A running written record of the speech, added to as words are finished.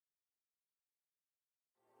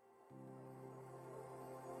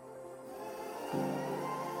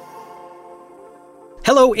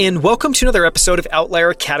Hello, and welcome to another episode of Outlier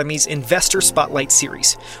Academy's Investor Spotlight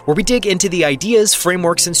series, where we dig into the ideas,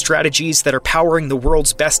 frameworks, and strategies that are powering the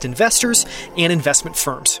world's best investors and investment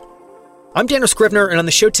firms. I'm Daniel Scrivner, and on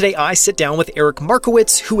the show today, I sit down with Eric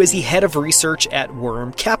Markowitz, who is the head of research at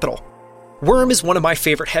Worm Capital. Worm is one of my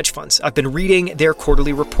favorite hedge funds. I've been reading their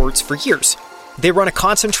quarterly reports for years. They run a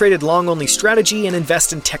concentrated long-only strategy and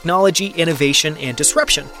invest in technology, innovation, and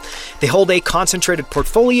disruption. They hold a concentrated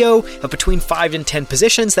portfolio of between 5 and 10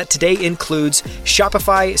 positions that today includes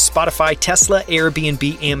Shopify, Spotify, Tesla,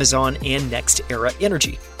 Airbnb, Amazon, and NextEra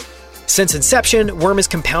Energy. Since inception, Worm has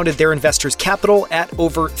compounded their investors' capital at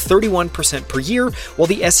over 31% per year, while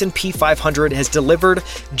the S&P 500 has delivered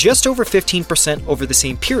just over 15% over the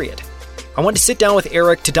same period. I want to sit down with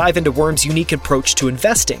Eric to dive into Worm's unique approach to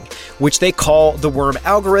investing, which they call the Worm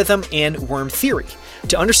algorithm and Worm theory,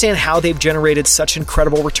 to understand how they've generated such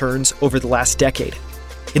incredible returns over the last decade.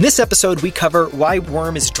 In this episode, we cover why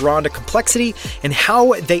Worm is drawn to complexity and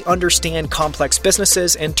how they understand complex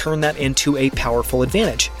businesses and turn that into a powerful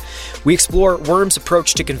advantage. We explore Worm's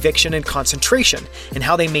approach to conviction and concentration and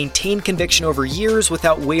how they maintain conviction over years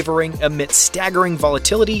without wavering amidst staggering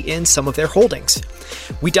volatility in some of their holdings.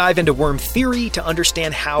 We dive into Worm theory to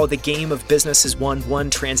understand how the game of business is won one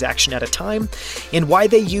transaction at a time and why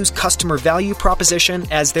they use customer value proposition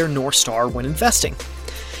as their North Star when investing.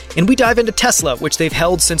 And we dive into Tesla, which they've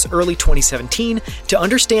held since early 2017, to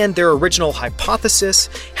understand their original hypothesis,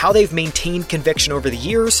 how they've maintained conviction over the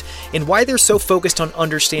years, and why they're so focused on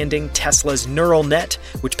understanding Tesla's neural net,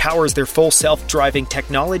 which powers their full self-driving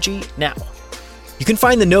technology now. You can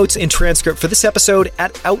find the notes and transcript for this episode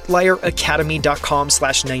at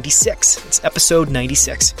outlieracademy.com/96. It's episode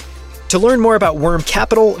 96. To learn more about Worm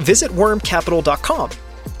Capital, visit wormcapital.com.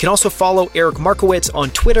 You can also follow Eric Markowitz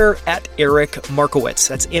on Twitter at Eric Markowitz.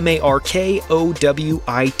 That's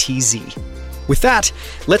Markowitz. With that,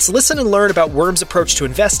 let's listen and learn about Worm's approach to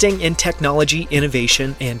investing in technology,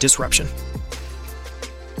 innovation, and disruption.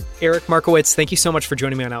 Eric Markowitz, thank you so much for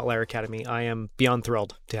joining me on Outlier Academy. I am beyond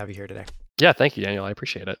thrilled to have you here today. Yeah, thank you, Daniel. I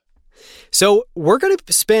appreciate it. So we're going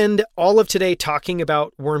to spend all of today talking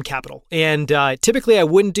about Worm Capital. And typically I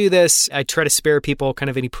wouldn't do this. I try to spare people kind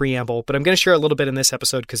of any preamble, but I'm going to share a little bit in this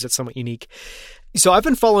episode because it's somewhat unique. So I've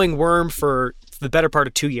been following Worm for the better part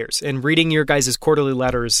of 2 years and reading your guys' quarterly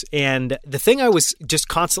letters. And the thing I was just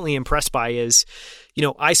constantly impressed by is, you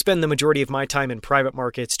know, I spend the majority of my time in private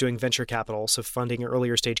markets doing venture capital, so funding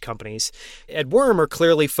earlier stage companies. At Worm are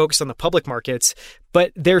clearly focused on the public markets,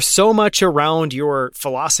 but there's so much around your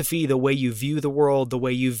philosophy, the way you view the world, the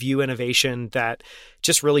way you view innovation that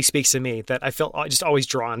just really speaks to me, that I felt just always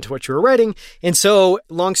drawn to what you were writing. And so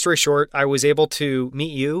long story short, I was able to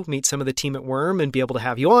meet some of the team at Worm and be able to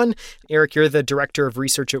have you on. Eric, you're the director of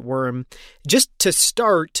research at Worm. Just to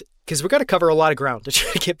start, because we've got to cover a lot of ground to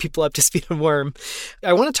try to get people up to speed on Worm,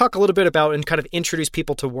 I want to talk a little bit about and kind of introduce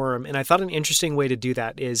people to Worm. And I thought an interesting way to do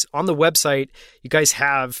that is on the website, you guys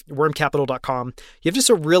have wormcapital.com. You have just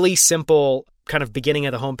a really simple kind of beginning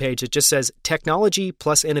of the homepage. It just says technology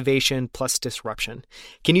plus innovation plus disruption.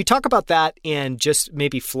 Can you talk about that and just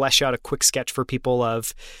maybe flesh out a quick sketch for people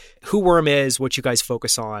of who Worm is, what you guys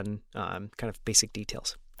focus on, kind of basic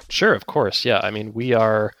details? Sure, of course. Yeah, I mean,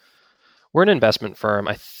 we're an investment firm,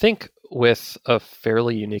 I think, with a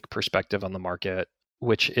fairly unique perspective on the market,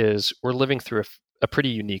 which is we're living through a pretty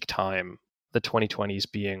unique time, the 2020s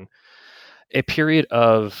being a period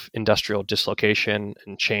of industrial dislocation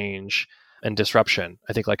and change and disruption.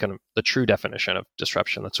 I think like the true definition of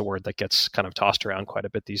disruption, that's a word that gets kind of tossed around quite a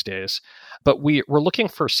bit these days. But we're looking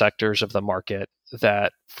for sectors of the market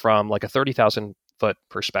that from like a 30,000 foot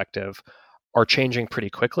perspective are changing pretty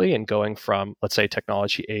quickly and going from, let's say,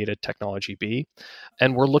 technology A to technology B.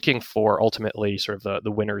 And we're looking for ultimately sort of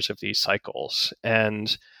the winners of these cycles.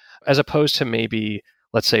 And as opposed to maybe,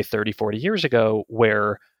 let's say 30, 40 years ago,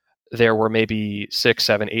 where there were maybe 6,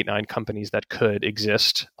 7, 8, 9 companies that could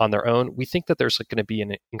exist on their own, we think that there's going to be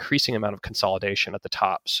an increasing amount of consolidation at the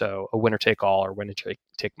top. So a winner take all or winner take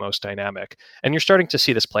most dynamic. And you're starting to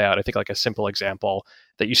see this play out. I think like a simple example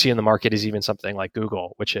that you see in the market is even something like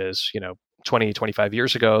Google, which is, 20, 25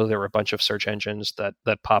 years ago, there were a bunch of search engines that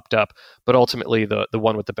popped up, but ultimately the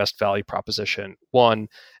one with the best value proposition won,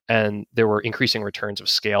 and there were increasing returns of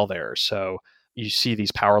scale there. So you see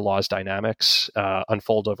these power laws dynamics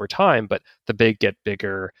unfold over time, but the big get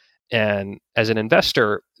bigger. And as an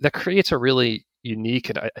investor, that creates a really unique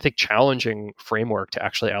and I think challenging framework to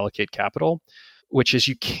actually allocate capital, which is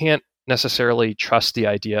you can't necessarily trust the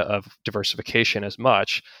idea of diversification as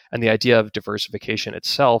much. And the idea of diversification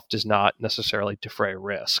itself does not necessarily defray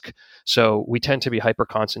risk. So we tend to be hyper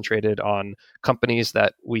concentrated on companies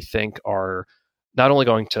that we think are not only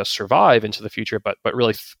going to survive into the future, but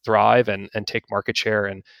really thrive and take market share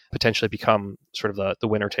and potentially become sort of the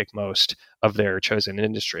winner take most of their chosen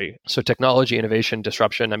industry. So technology, innovation,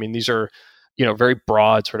 disruption, I mean, these are, very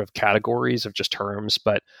broad sort of categories of just terms,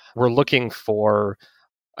 but we're looking for,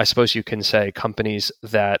 I suppose you can say, companies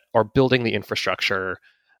that are building the infrastructure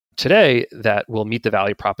today that will meet the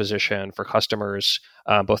value proposition for customers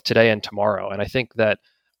both today and tomorrow. And I think that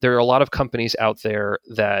there are a lot of companies out there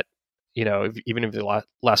that, even in the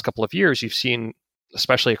last couple of years, you've seen,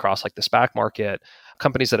 especially across like the SPAC market,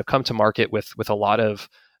 companies that have come to market with a lot of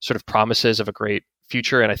sort of promises of a great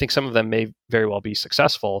future. And I think some of them may very well be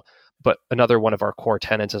successful. But another one of our core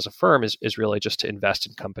tenets as a firm is really just to invest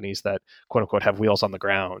in companies that, quote unquote, have wheels on the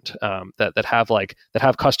ground, that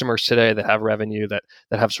have customers today, that have revenue, that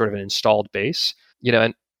have sort of an installed base.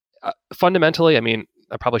 And fundamentally, I mean,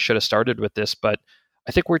 I probably should have started with this, but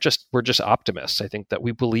I think we're just optimists. I think that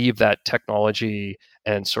we believe that technology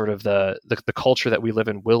and sort of the culture that we live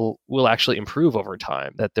in will actually improve over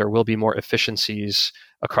time, that there will be more efficiencies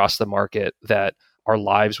across the market, that our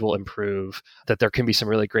lives will improve, that there can be some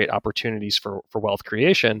really great opportunities for wealth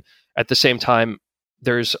creation. At the same time,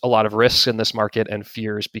 there's a lot of risks in this market and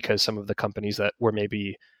fears because some of the companies that were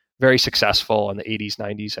maybe very successful in the 80s,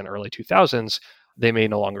 90s, and early 2000s, they may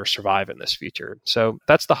no longer survive in this future. So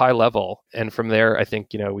that's the high level. And from there, I think,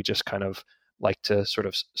 we just kind of like to sort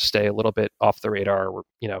of stay a little bit off the radar.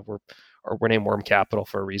 We're named Worm Capital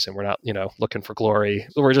for a reason. We're not, looking for glory.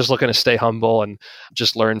 We're just looking to stay humble and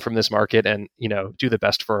just learn from this market and, do the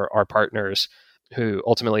best for our partners, who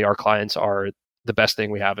ultimately our clients are the best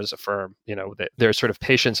thing we have as a firm. Their sort of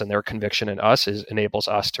patience and their conviction in us enables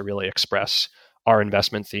us to really express our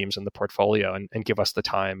investment themes in the portfolio and give us the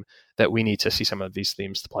time that we need to see some of these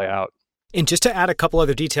themes to play out. And just to add a couple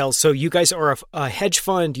other details, so you guys are a hedge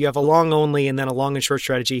fund, you have a long only and then a long and short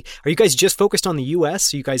strategy. Are you guys just focused on the US?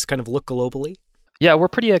 So you guys kind of look globally? Yeah, we're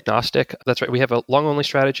pretty agnostic. That's right. We have a long only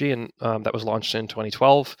strategy and that was launched in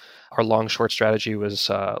 2012. Our long short strategy was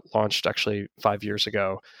launched actually 5 years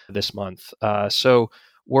ago this month. So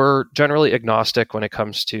we're generally agnostic when it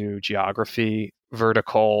comes to geography,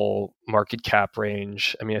 vertical, market cap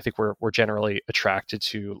range. I mean, I think we're generally attracted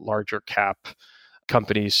to larger cap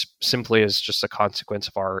companies simply as just a consequence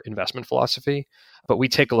of our investment philosophy. But we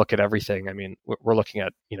take a look at everything. I mean, we're looking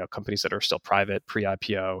at, companies that are still private,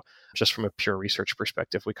 pre-IPO. Just from a pure research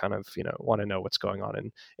perspective, we kind of, want to know what's going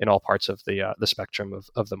on in all parts of the spectrum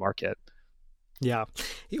of the market. Yeah.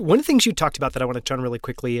 One of the things you talked about that I want to touch on really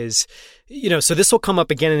quickly is, so this will come up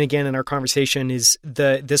again and again in our conversation, is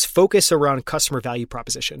this focus around customer value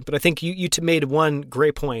proposition. But I think you made one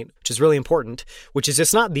great point, which is really important, which is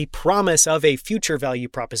it's not the promise of a future value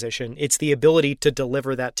proposition. It's the ability to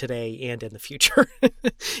deliver that today and in the future.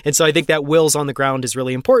 And so I think that wheels on the ground is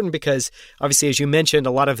really important because obviously, as you mentioned,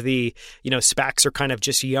 a lot of the, SPACs are kind of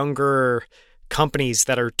just younger companies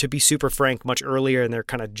that are, to be super frank, much earlier in their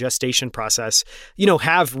kind of gestation process,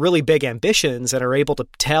 have really big ambitions and are able to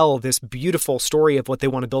tell this beautiful story of what they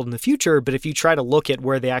want to build in the future. But if you try to look at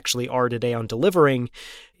where they actually are today on delivering,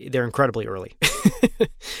 they're incredibly early.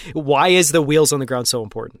 Why is the wheels on the ground so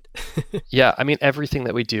important? Yeah, I mean, everything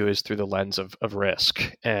that we do is through the lens of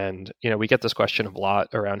risk. And, we get this question a lot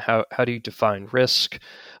around how do you define risk?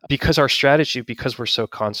 Because our strategy, because we're so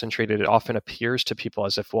concentrated, it often appears to people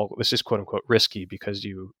as if, well, this is quote unquote risky because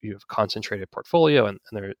you have a concentrated portfolio and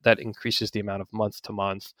that increases the amount of month to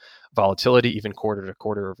month volatility, even quarter to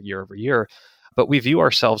quarter, over year. But we view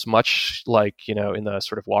ourselves much like, in the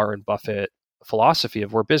sort of Warren Buffett philosophy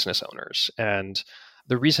of we're business owners. And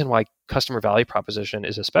the reason why customer value proposition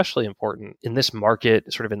is especially important in this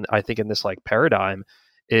market, sort of I think in this like paradigm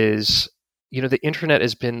is, the internet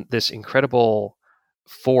has been this incredible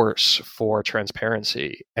force for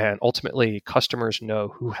transparency. And ultimately, customers know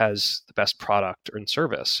who has the best product or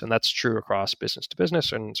service. And that's true across business to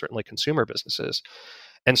business and certainly consumer businesses.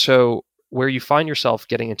 And so where you find yourself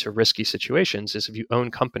getting into risky situations is if you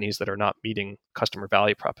own companies that are not meeting customer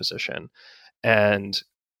value proposition. And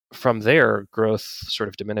from there, growth sort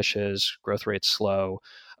of diminishes, growth rates slow.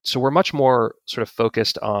 So we're much more sort of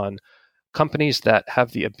focused on companies that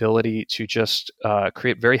have the ability to just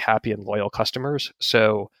create very happy and loyal customers.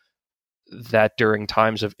 So that during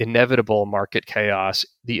times of inevitable market chaos,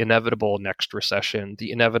 the inevitable next recession,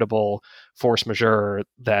 the inevitable force majeure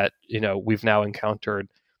that, we've now encountered,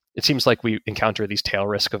 it seems like we encounter these tail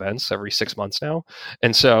risk events every 6 months now.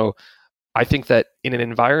 And so I think that in an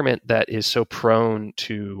environment that is so prone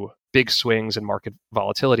to big swings in market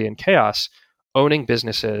volatility and chaos, owning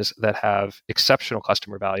businesses that have exceptional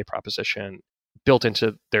customer value proposition built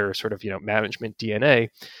into their sort of, management DNA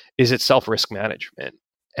is itself risk management.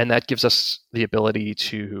 And that gives us the ability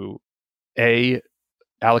to A,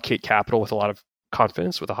 allocate capital with a lot of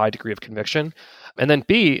confidence, with a high degree of conviction. And then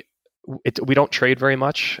B, we don't trade very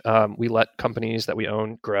much. We let companies that we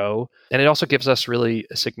own grow. And it also gives us really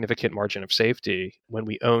a significant margin of safety when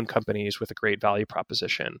we own companies with a great value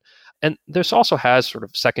proposition. And this also has sort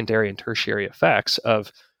of secondary and tertiary effects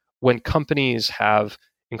of when companies have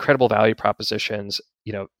incredible value propositions,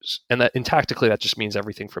 and tactically that just means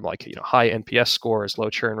everything from high NPS scores, low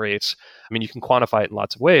churn rates. I mean, you can quantify it in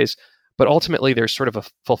lots of ways, but ultimately there's sort of a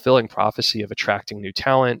fulfilling prophecy of attracting new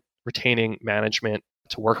talent, retaining management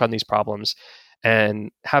to work on these problems,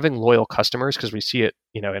 and having loyal customers, because we see it,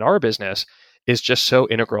 in our business, is just so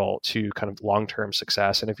integral to kind of long-term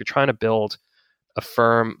success. And if you're trying to build a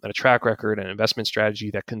firm and a track record and investment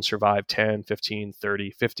strategy that can survive 10, 15,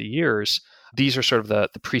 30, 50 years, these are sort of the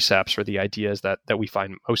precepts or the ideas that we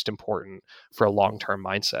find most important for a long-term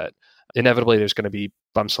mindset. Inevitably, there's going to be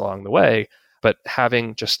bumps along the way, but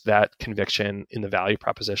having just that conviction in the value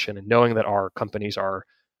proposition and knowing that our companies are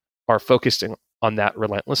focusing on that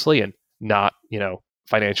relentlessly and not,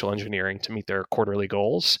 financial engineering to meet their quarterly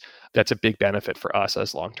goals, that's a big benefit for us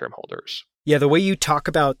as long-term holders. Yeah, the way you talk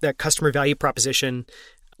about that customer value proposition,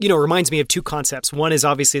 reminds me of two concepts. One is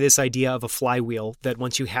obviously this idea of a flywheel, that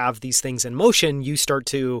once you have these things in motion, you start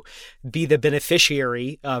to be the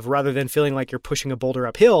beneficiary of, rather than feeling like you're pushing a boulder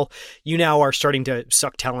uphill, you now are starting to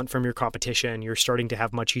suck talent from your competition. You're starting to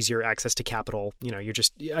have much easier access to capital. You're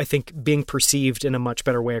just, I think, being perceived in a much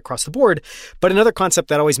better way across the board. But another concept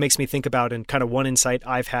that always makes me think about, and kind of one insight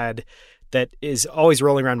I've had that is always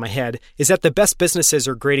rolling around my head, is that the best businesses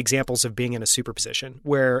are great examples of being in a superposition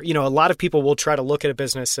where, a lot of people will try to look at a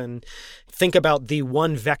business and think about the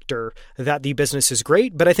one vector that the business is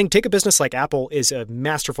great. But I think take a business like Apple is a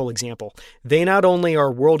masterful example. They not only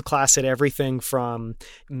are world-class at everything from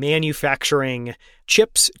manufacturing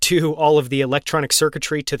chips to all of the electronic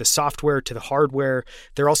circuitry to the software to the hardware.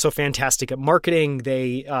 They're also fantastic at marketing.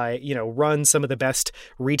 They, run some of the best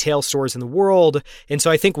retail stores in the world. And so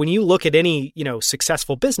I think when you look at any,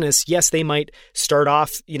 successful business, yes, they might start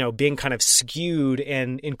off, being kind of skewed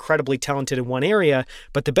and incredibly talented in one area,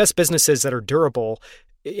 but the best businesses that are durable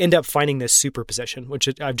end up finding this superposition, which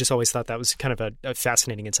I've just always thought that was kind of a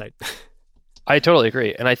fascinating insight. I totally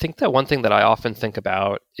agree. And I think that one thing that I often think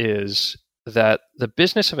about is that the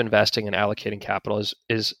business of investing and allocating capital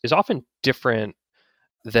is often different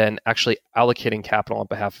than actually allocating capital on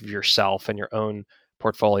behalf of yourself and your own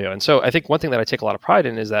portfolio. And so I think one thing that I take a lot of pride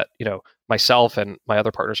in is that, myself and my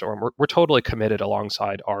other partners, we're totally committed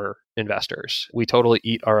alongside our investors. We totally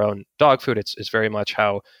eat our own dog food. It's very much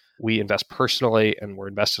how we invest personally, and we're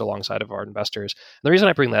invested alongside of our investors. And the reason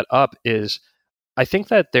I bring that up is I think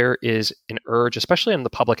that there is an urge, especially on the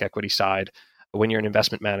public equity side, when you're an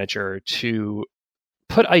investment manager, to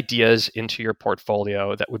put ideas into your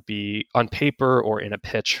portfolio that would be on paper or in a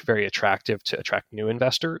pitch very attractive to attract new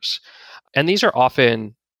investors. And these are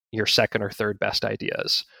often your second or third best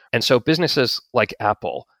ideas. And so businesses like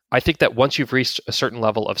Apple, I think that once you've reached a certain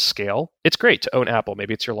level of scale, it's great to own Apple.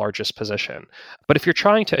 Maybe it's your largest position. But if you're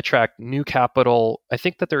trying to attract new capital, I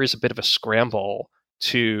think that there is a bit of a scramble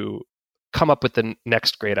to come up with the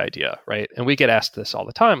next great idea, right? And we get asked this all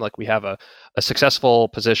the time. Like, we have a successful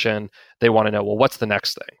position. They want to know, well, what's the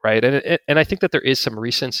next thing, right? And I think that there is some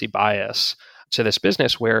recency bias to this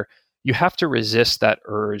business where you have to resist that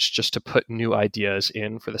urge just to put new ideas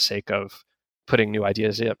in for the sake of putting new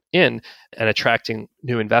ideas in and attracting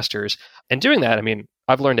new investors. And doing that, I mean,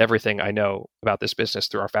 I've learned everything I know about this business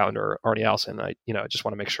through our founder, Arnie Allison. I just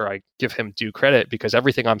want to make sure I give him due credit, because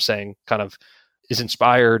everything I'm saying kind of is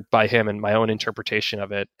inspired by him and my own interpretation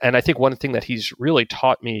of it. And I think one thing that he's really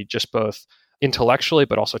taught me, just both intellectually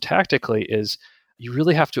but also tactically, is you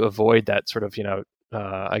really have to avoid that sort of,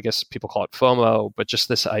 I guess people call it FOMO, but just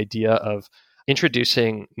this idea of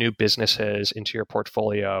introducing new businesses into your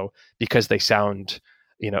portfolio because they sound,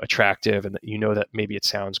 attractive, and that maybe it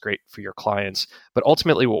sounds great for your clients. But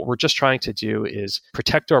ultimately, what we're just trying to do is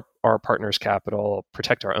protect our partners' capital,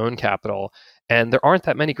 protect our own capital. And there aren't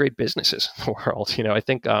that many great businesses in the world. I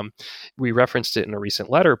think we referenced it in a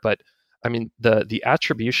recent letter, but I mean, the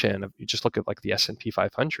attribution of, you just look at like the S&P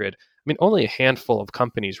 500, I mean, only a handful of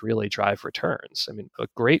companies really drive returns. I mean, a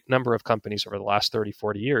great number of companies over the last 30,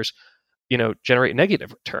 40 years, generate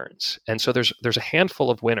negative returns. And so there's a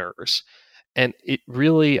handful of winners. And it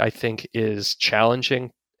really, I think, is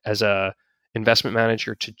challenging as a investment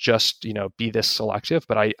manager to just, be this selective.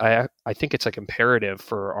 But I think it's like imperative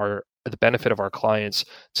for the benefit of our clients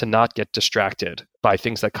to not get distracted by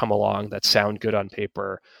things that come along that sound good on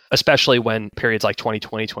paper, especially when periods like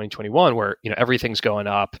 2020, 2021, where everything's going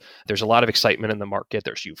up, there's a lot of excitement in the market,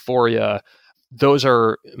 there's euphoria. Those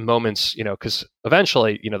are moments, because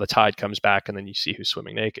eventually, the tide comes back and then you see who's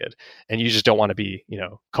swimming naked, and you just don't want to be,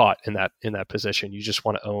 caught in that position. You just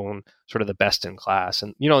want to own sort of the best in class.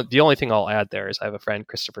 And, the only thing I'll add there is I have a friend,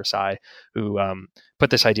 Christopher Tsai, who put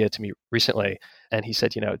this idea to me recently, and he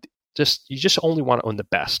said, you just only want to own the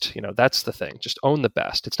best. That's the thing. Just own the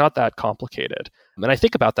best. It's not that complicated. And I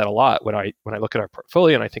think about that a lot when I look at our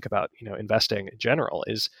portfolio and I think about, investing in general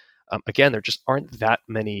is, again, there just aren't that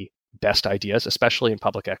many best ideas, especially in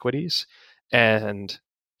public equities. And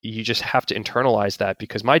you just have to internalize that,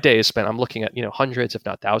 because my day is spent, I'm looking at, hundreds, if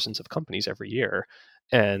not thousands of companies every year.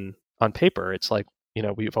 And on paper, it's like,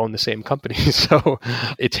 we've owned the same company. So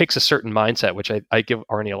it takes a certain mindset, which I give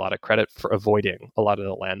Arnie a lot of credit for avoiding a lot of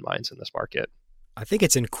the landmines in this market. I think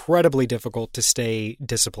it's incredibly difficult to stay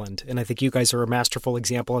disciplined. And I think you guys are a masterful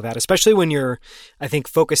example of that, especially when you're, I think,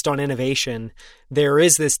 focused on innovation. There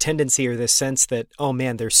is this tendency or this sense that, oh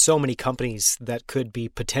man, there's so many companies that could be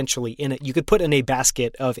potentially in it. You could put in a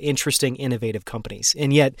basket of interesting, innovative companies.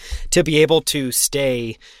 And yet to be able to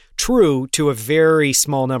stay true to a very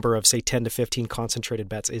small number of, say, 10 to 15 concentrated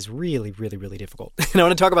bets is really, really, really difficult. And I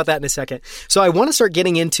want to talk about that in a second. So I want to start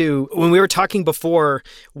getting into, when we were talking before,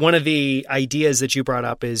 one of the ideas that you brought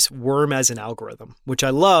up is worm as an algorithm, which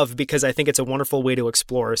I love because I think it's a wonderful way to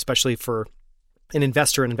explore, especially for an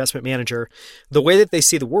investor and investment manager, the way that they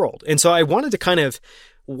see the world. And so I wanted to kind of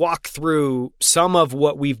walk through some of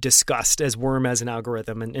what we've discussed as worm as an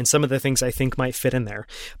algorithm and some of the things I think might fit in there.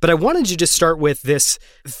 But I wanted to just start with this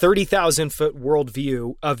 30,000 foot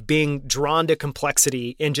worldview of being drawn to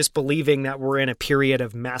complexity and just believing that we're in a period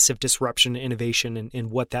of massive disruption and innovation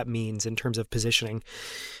and what that means in terms of positioning.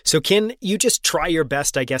 So can you just try your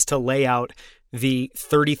best, I guess, to lay out the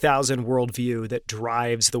 30,000 worldview that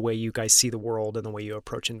drives the way you guys see the world and the way you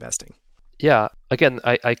approach investing? Yeah. Again,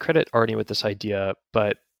 I credit Arnie with this idea,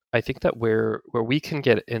 but I think that where we can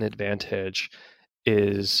get an advantage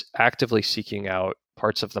is actively seeking out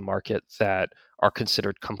parts of the market that are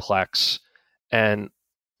considered complex. And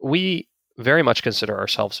we very much consider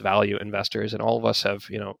ourselves value investors, and all of us have,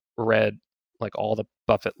 read like all the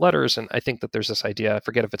Buffett letters. And I think that there's this idea, I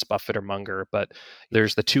forget if it's Buffett or Munger, but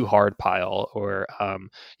there's the too hard pile, or,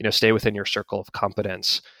 stay within your circle of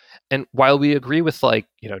competence. And while we agree with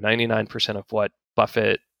 99% of what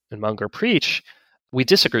Buffett and Munger preach, we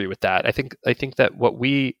disagree with that. I think that what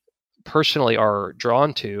we personally are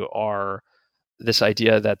drawn to are this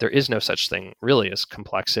idea that there is no such thing really as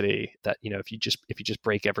complexity, that, if you just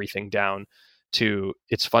break everything down to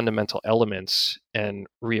its fundamental elements and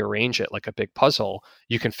rearrange it like a big puzzle,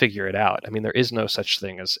 you can figure it out. I mean, there is no such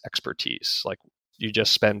thing as expertise. Like, you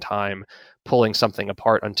just spend time pulling something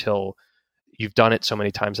apart until you've done it so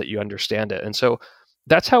many times that you understand it. And so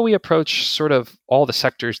that's how we approach sort of all the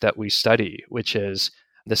sectors that we study, which is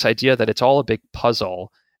this idea that it's all a big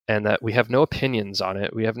puzzle and that we have no opinions on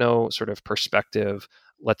it. We have no sort of perspective.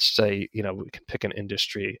 Let's say, we can pick an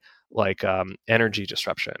industry like energy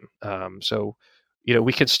disruption. So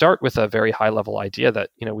we can start with a very high level idea that,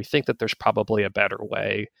 we think that there's probably a better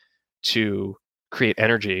way to create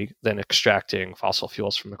energy than extracting fossil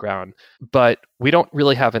fuels from the ground. But we don't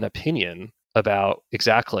really have an opinion about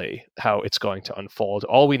exactly how it's going to unfold.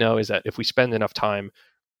 All we know is that if we spend enough time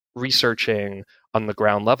researching on the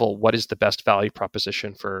ground level what is the best value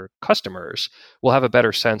proposition for customers, we'll have a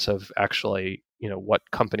better sense of actually, what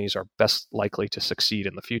companies are best likely to succeed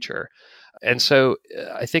in the future. And so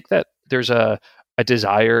I think that there's a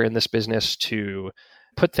desire in this business to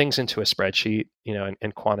put things into a spreadsheet,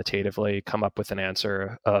 and quantitatively come up with an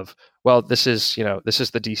answer of, well, this is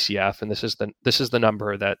the DCF, and this is the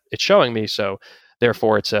number that it's showing me. So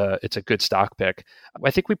therefore it's a good stock pick.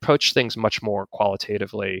 I think we approach things much more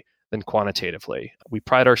qualitatively than quantitatively. We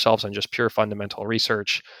pride ourselves on just pure fundamental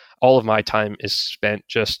research. All of my time is spent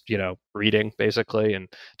just, reading basically and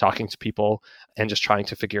talking to people and just trying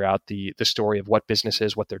to figure out the story of what business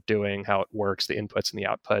is, what they're doing, how it works, the inputs and the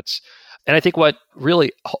outputs. And I think what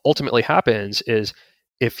really ultimately happens is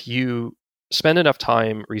if you spend enough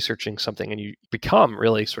time researching something and you become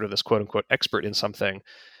really sort of this quote unquote expert in something,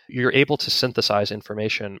 you're able to synthesize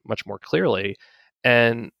information much more clearly.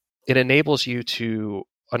 And it enables you to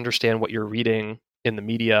understand what you're reading in the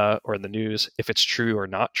media or in the news, if it's true or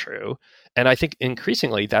not true. And I think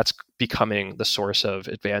increasingly that's becoming the source of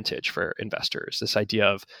advantage for investors, this idea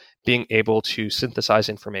of being able to synthesize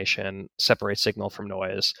information, separate signal from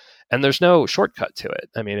noise. And there's no shortcut to it.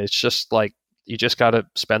 I mean, it's just like, you just got to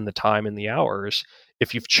spend the time and the hours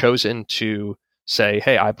if you've chosen to say,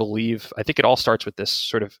 hey, I think it all starts with this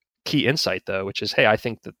sort of key insight though, which is, hey, I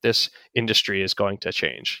think that this industry is going to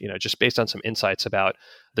change, just based on some insights about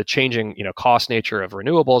the changing, cost nature of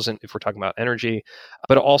renewables. And if we're talking about energy,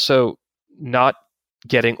 but also not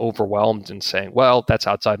getting overwhelmed and saying, well, that's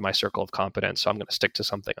outside my circle of competence, so I'm going to stick to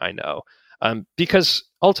something I know. Because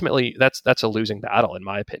ultimately that's a losing battle, in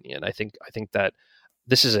my opinion. I think that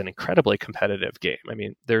this is an incredibly competitive game. I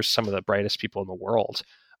mean, there's some of the brightest people in the world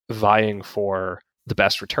vying for the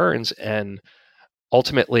best returns, and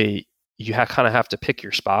ultimately you kind of have to pick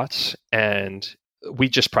your spots. And we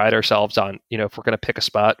just pride ourselves on, if we're going to pick a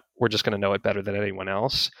spot, we're just going to know it better than anyone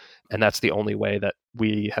else. And that's the only way that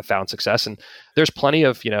we have found success. And there's plenty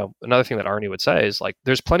of, another thing that Arnie would say is like,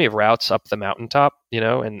 there's plenty of routes up the mountaintop,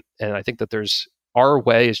 and I think that our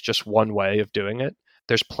way is just one way of doing it.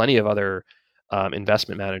 There's plenty of other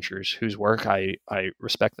investment managers whose work I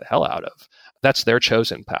respect the hell out of. That's their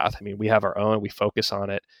chosen path. I mean, we have our own, we focus on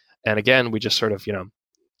it. And again, we just sort of,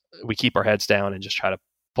 we keep our heads down and just try to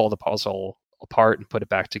pull the puzzle apart and put it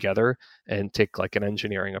back together and take like an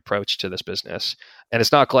engineering approach to this business. And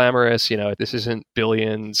it's not glamorous, this isn't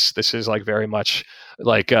billions. This is like very much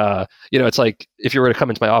like, it's like if you were to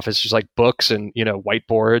come into my office, just like books and,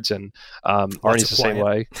 whiteboards, and Arnie's the same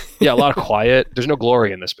way. Yeah, a lot of quiet. There's no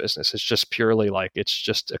glory in this business. It's just purely like, it's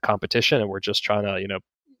just a competition, and we're just trying to,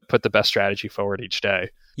 put the best strategy forward each day.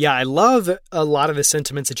 Yeah, I love a lot of the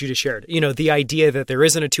sentiments that you just shared. The idea that there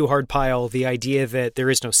isn't a too hard pile, the idea that there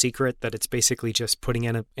is no secret, that it's basically just putting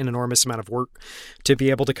in an enormous amount of work to be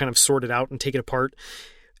able to kind of sort it out and take it apart.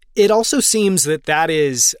 It also seems that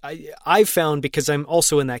is, I've found, because I'm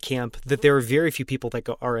also in that camp, that there are very few people that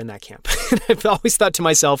are in that camp. And I've always thought to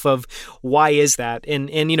myself of, why is that?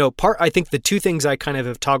 And I think the two things I kind of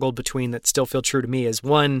have toggled between that still feel true to me is,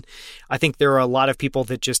 one, I think there are a lot of people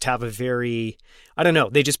that just have a very, I don't know,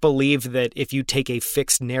 they just believe that if you take a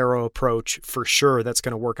fixed, narrow approach, for sure that's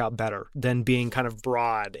going to work out better than being kind of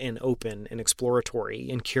broad and open and exploratory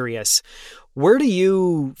and curious. Where do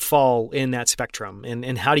you fall in that spectrum?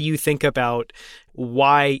 And how do you think about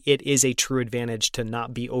why it is a true advantage to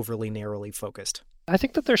not be overly narrowly focused? I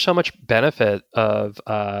think that there's so much benefit of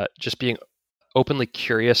just being openly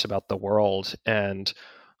curious about the world and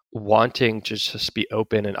wanting to just be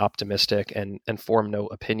open and optimistic and form no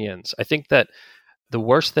opinions. I think that the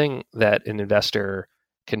worst thing that an investor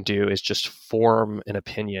can do is just form an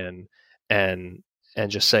opinion and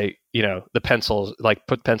just say, the pencils, like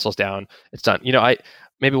put pencils down, it's done.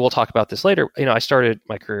 Maybe we'll talk about this later. I started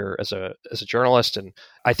my career as a journalist, and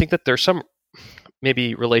I think that there's some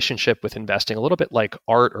maybe relationship with investing, a little bit like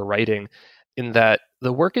art or writing, in that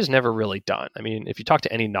the work is never really done. I mean, if you talk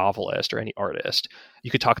to any novelist or any artist,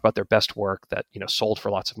 you could talk about their best work that, sold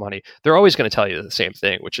for lots of money. They're always going to tell you the same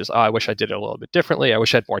thing, which is, I wish I did it a little bit differently. I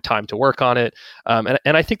wish I had more time to work on it. And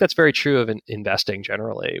I think that's very true of investing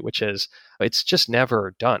generally, which is it's just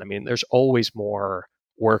never done. I mean, there's always more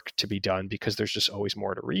work to be done because there's just always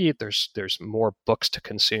more to read. There's more books to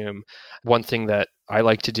consume. One thing that I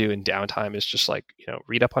like to do in downtime is just like,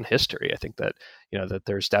 read up on history. I think that, that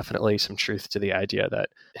there's definitely some truth to the idea that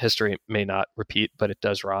history may not repeat, but it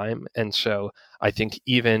does rhyme. And so I think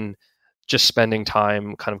even just spending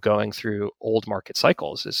time kind of going through old market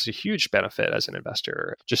cycles is a huge benefit as an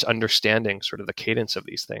investor, just understanding sort of the cadence of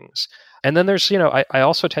these things. And then there's, I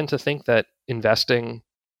also tend to think that investing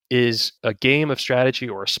is a game of strategy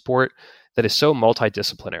or a sport that is so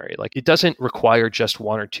multidisciplinary. Like, it doesn't require just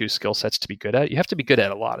one or two skill sets to be good at. You have to be good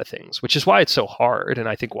at a lot of things, which is why it's so hard. And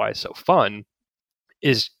I think why it's so fun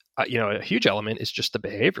is, a huge element is just the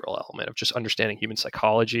behavioral element of just understanding human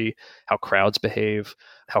psychology, how crowds behave,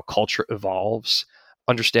 how culture evolves,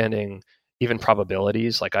 understanding even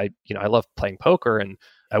probabilities. Like I love playing poker, and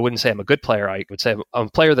I wouldn't say I'm a good player. I would say I'm a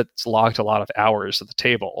player that's logged a lot of hours at the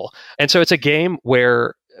table. And so it's a game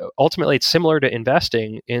where ultimately it's similar to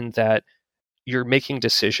investing in that you're making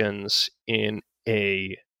decisions in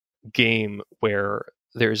a game where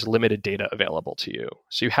there's limited data available to you.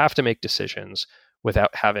 So you have to make decisions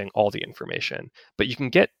without having all the information. But you can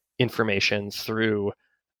get information through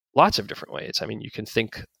lots of different ways. I mean, you can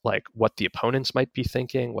think like what the opponents might be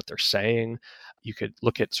thinking, what they're saying. You could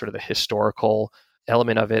look at sort of the historical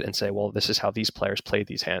element of it and say, well, this is how these players played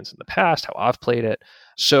these hands in the past, how I've played it.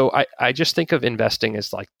 So I just think of investing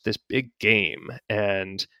as like this big game,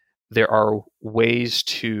 and there are ways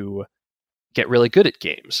to get really good at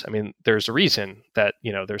games. I mean, there's a reason that,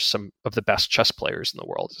 there's some of the best chess players in the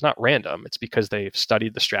world. It's not random. It's because they've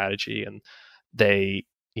studied the strategy, and they,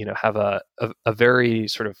 have a very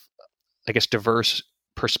sort of, I guess, diverse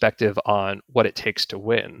perspective on what it takes to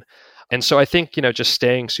win. And so I think, just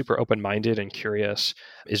staying super open-minded and curious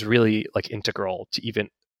is really like integral to even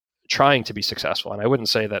trying to be successful. And I wouldn't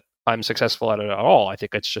say that I'm successful at it at all. I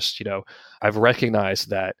think it's just, I've recognized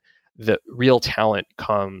that the real talent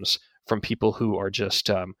comes from people who are just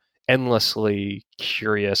endlessly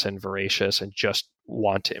curious and voracious and just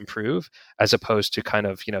want to improve, as opposed to kind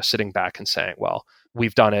of, sitting back and saying, well,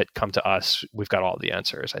 we've done it, come to us, we've got all the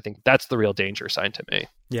answers. I think that's the real danger sign to me.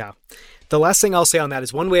 Yeah. The last thing I'll say on that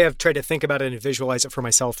is one way I've tried to think about it and visualize it for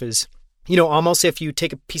myself is, almost if you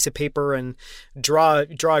take a piece of paper and draw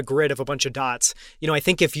a grid of a bunch of dots, I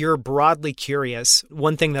think if you're broadly curious,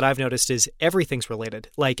 one thing that I've noticed is everything's related.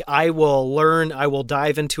 Like I will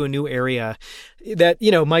dive into a new area that,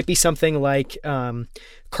 might be something like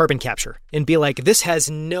carbon capture and be like, this has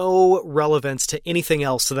no relevance to anything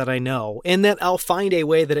else that I know. And that I'll find a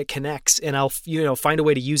way that it connects and I'll, find a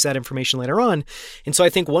way to use that information later on. And so I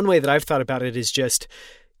think one way that I've thought about it is just,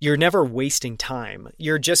 you're never wasting time.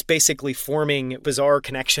 You're just basically forming bizarre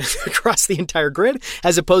connections across the entire grid,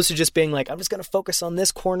 as opposed to just being like, I'm just going to focus on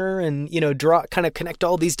this corner and, kind of connect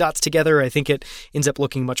all these dots together. I think it ends up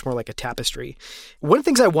looking much more like a tapestry. One of the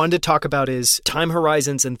things I wanted to talk about is time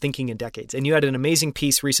horizons and thinking in decades. And you had an amazing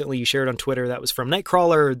piece recently you shared on Twitter that was from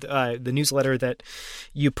Nightcrawler, the newsletter that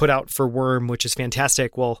you put out for Worm, which is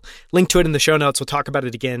fantastic. We'll link to it in the show notes. We'll talk about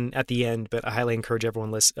it again at the end, but I highly encourage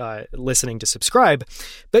everyone listening to subscribe.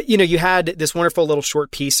 But, you had this wonderful little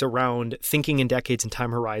short piece around thinking in decades and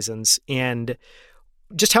time horizons and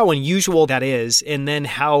just how unusual that is. And then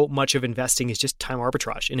how much of investing is just time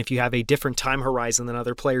arbitrage. And if you have a different time horizon than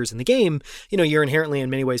other players in the game, you're inherently in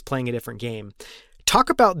many ways playing a different game. Talk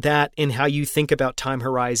about that and how you think about time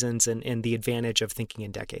horizons and the advantage of thinking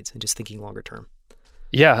in decades and just thinking longer term.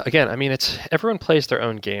 Yeah, again, it's everyone plays their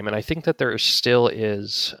own game, and I think that there still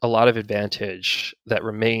is a lot of advantage that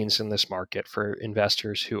remains in this market for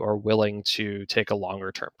investors who are willing to take a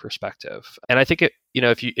longer term perspective. And I think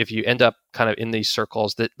if you end up kind of in these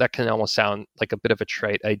circles, that can almost sound like a bit of a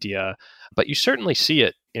trite idea, but you certainly see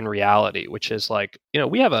it in reality, which is like,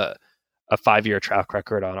 we have a 5-year track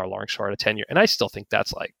record on our long short, a 10-year, and I still think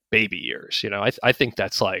that's like baby years. I think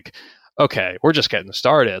that's like, okay, we're just getting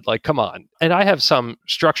started. Like, come on. And I have some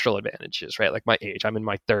structural advantages, right? Like my age, I'm in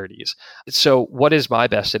my 30s. So what is my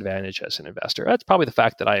best advantage as an investor? That's probably the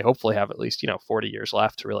fact that I hopefully have at least, 40 years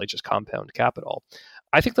left to really just compound capital.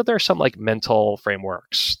 I think that there are some like mental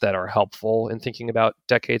frameworks that are helpful in thinking about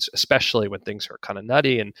decades, especially when things are kind of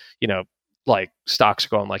nutty and, like stocks are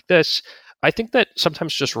going like this. I think that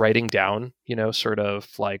sometimes just writing down, sort of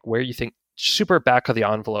like where you think, super back of the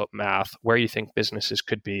envelope math, where you think businesses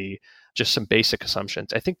could be, just some basic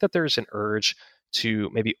assumptions. I think that there's an urge to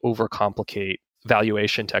maybe overcomplicate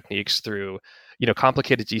valuation techniques through,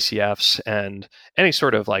 complicated DCFs and any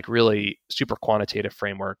sort of like really super quantitative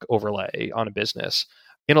framework overlay on a business.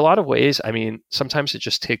 In a lot of ways, sometimes it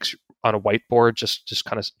just takes on a whiteboard, just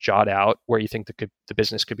kind of jot out where you think the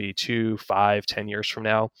business could be 2, 5, 10 years from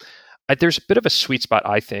now. There's a bit of a sweet spot,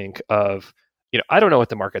 I think, of I don't know what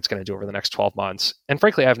the market's going to do over the next 12 months. And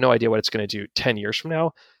frankly, I have no idea what it's going to do 10 years from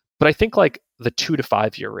now. But I think like the 2 to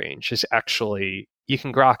 5 year range is actually, you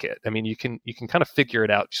can grok it. You can kind of figure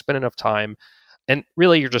it out. You spend enough time and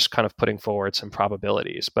really you're just kind of putting forward some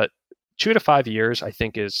probabilities. But 2 to 5 years, I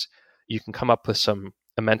think you can come up with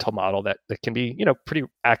a mental model that can be, pretty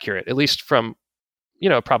accurate, at least from,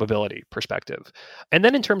 a probability perspective. And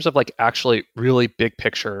then in terms of like actually really big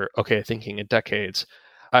picture, okay, thinking in decades,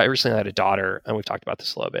 I recently had a daughter, and we've talked about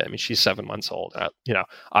this a little bit. She's 7 months old.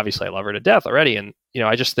 Obviously I love her to death already. And,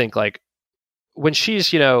 I just think like when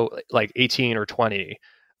she's, like 18 or 20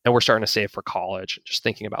 and we're starting to save for college, just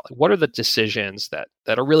thinking about like, what are the decisions that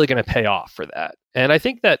are really going to pay off for that? And I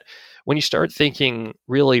think that when you start thinking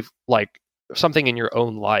really like something in your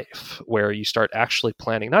own life where you start actually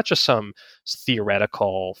planning, not just some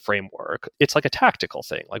theoretical framework, it's like a tactical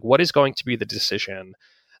thing. Like what is going to be the decision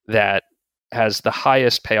that has the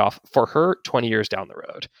highest payoff for her 20 years down the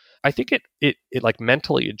road? I think it like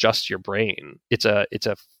mentally adjusts your brain. It's a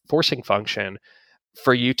forcing function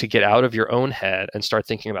for you to get out of your own head and start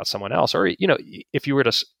thinking about someone else. Or, if you were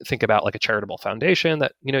to think about like a charitable foundation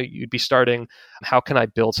that, you'd be starting, how can I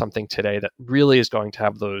build something today that really is going to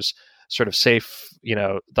have those sort of safe,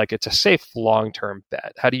 like it's a safe long-term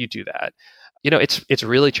bet? How do you do that? It's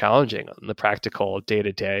really challenging on the practical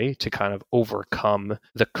day-to-day to kind of overcome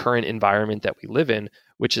the current environment that we live in,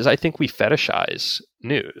 which is, I think we fetishize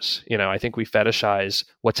news. I think we fetishize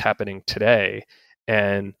what's happening today.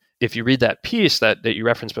 And if you read that piece that you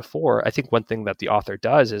referenced before, I think one thing that the author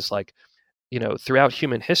does is like, throughout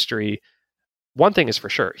human history, one thing is for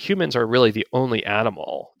sure, humans are really the only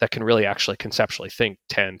animal that can really actually conceptually think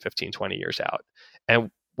 10, 15, 20 years out. And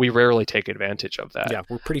we rarely take advantage of that. Yeah,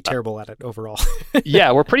 we're pretty terrible at it overall.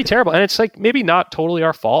 Yeah, we're pretty terrible. And it's like maybe not totally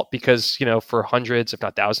our fault because, for hundreds, if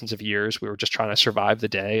not thousands of years, we were just trying to survive the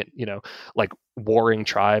day. Like warring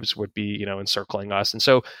tribes would be, encircling us. And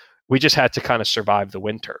so we just had to kind of survive the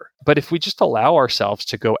winter. But if we just allow ourselves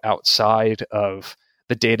to go outside of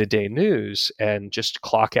the day-to-day news and just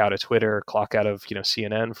clock out of Twitter, clock out of,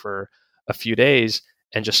 CNN for a few days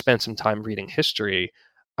and just spend some time reading history,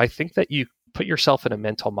 I think that you put yourself in a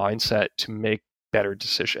mental mindset to make better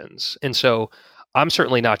decisions. And so I'm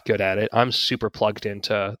certainly not good at it. I'm super plugged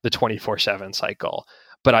into the 24/7 cycle,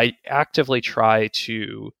 but I actively try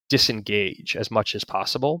to disengage as much as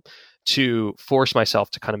possible to force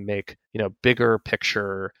myself to kind of make, bigger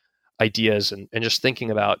picture ideas and just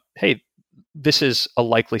thinking about, hey, this is a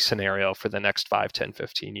likely scenario for the next 5, 10,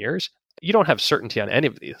 15 years. You don't have certainty on any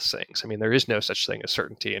of these things. I mean, there is no such thing as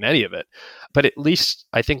certainty in any of it. But at least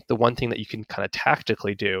I think the one thing that you can kind of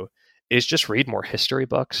tactically do is just read more history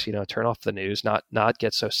books, turn off the news, not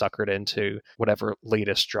get so suckered into whatever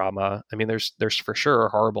latest drama. I mean, there's for sure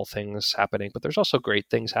horrible things happening, but there's also great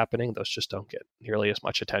things happening. Those just don't get nearly as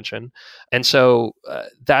much attention. And so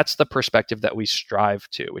that's the perspective that we strive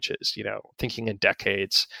to, which is, thinking in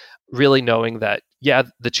decades, really knowing that, yeah,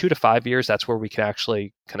 the 2 to 5 years, that's where we can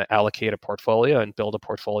actually kind of allocate a portfolio and build a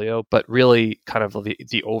portfolio. But really kind of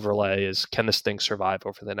the overlay is, can this thing survive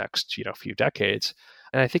over the next, few decades?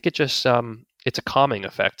 And I think it just, it's a calming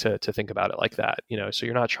effect to think about it like that, so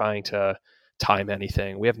you're not trying to time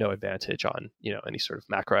anything. We have no advantage on, any sort of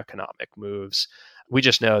macroeconomic moves. We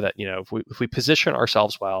just know that, if we position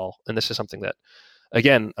ourselves well, and this is something that,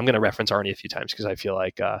 again, I'm going to reference Arnie a few times because I feel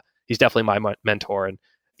like he's definitely my mentor. And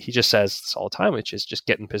he just says this all the time, which is just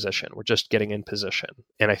get in position. We're just getting in position.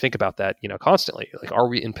 And I think about that, constantly. Like, are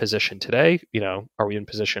we in position today? Are we in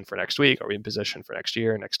position for next week? Are we in position for next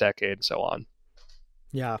year, next decade, and so on?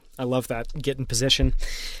 Yeah, I love that. Get in position.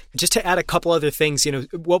 Just to add a couple other things,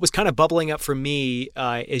 what was kind of bubbling up for me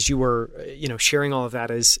as you were, sharing all of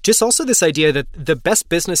that is just also this idea that the best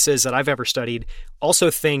businesses that I've ever studied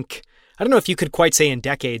also think, I don't know if you could quite say in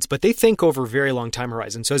decades, but they think over very long time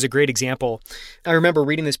horizons. So as a great example, I remember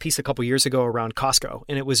reading this piece a couple years ago around Costco,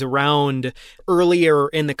 and it was around earlier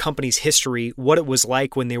in the company's history, what it was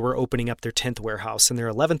like when they were opening up their 10th warehouse and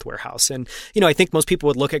their 11th warehouse. And, I think most people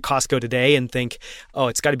would look at Costco today and think, oh,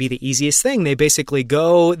 it's got to be the easiest thing. They basically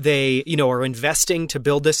go, they, are investing to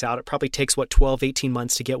build this out. It probably takes 12, 18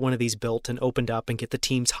 months to get one of these built and opened up and get the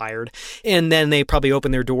teams hired. And then they probably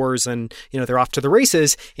open their doors and, they're off to the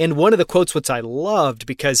races. And one of the quotes which I loved,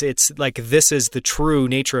 because it's like, this is the true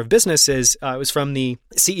nature of business, is it was from the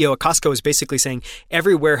CEO of Costco, is basically saying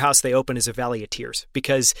every warehouse they open is a valley of tears,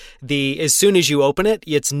 because as soon as you open it,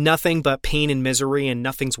 it's nothing but pain and misery and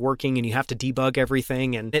nothing's working and you have to debug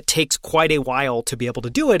everything, and it takes quite a while to be able to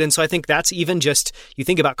do it. And so I think that's even just, you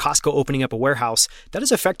think about Costco opening up a warehouse, that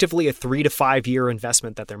is effectively a 3 to 5 year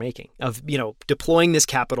investment that they're making of, deploying this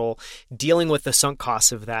capital, dealing with the sunk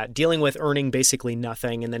costs of that, dealing with earning basically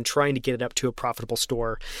nothing, and then trying to get it up to a profitable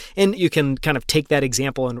store. And you can kind of take that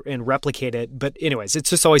example and replicate it. But anyways, it's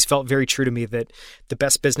just always felt very true to me that the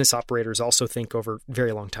best business operators also think over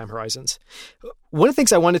very long time horizons. One of the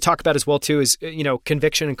things I want to talk about as well too is,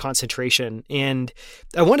 conviction and concentration. And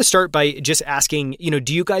I want to start by just asking,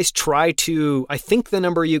 do you guys try to, I think the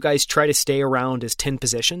number you guys try to stay around is 10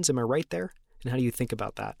 positions. Am I right there? And how do you think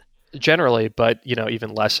about that? Generally, but,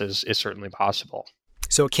 even less is certainly possible.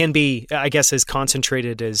 So it can be, I guess, as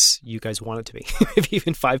concentrated as you guys want it to be, maybe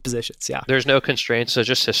even 5 positions. Yeah. There's no constraints. So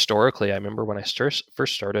just historically, I remember when I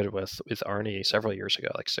first started with Arnie several years ago,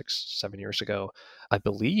 like 6, 7 years ago, I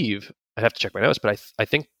believe, I'd have to check my notes, but I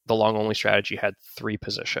think the long only strategy had 3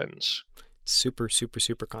 positions. Super, super,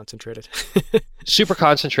 super concentrated. Super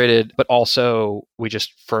concentrated, but also we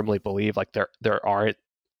just firmly believe like there aren't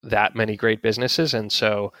that many great businesses. And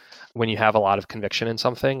so when you have a lot of conviction in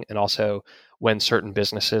something, and also when certain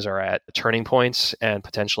businesses are at turning points and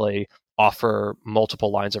potentially offer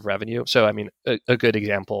multiple lines of revenue. So, I mean, a good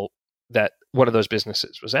example that one of those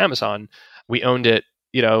businesses was Amazon. We owned it,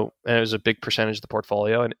 and it was a big percentage of the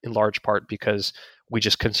portfolio, and in large part because we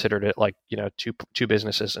just considered it like, two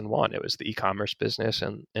businesses in one. It was the e-commerce business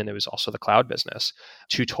and it was also the cloud business,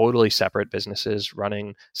 2 totally separate businesses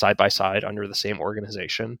running side by side under the same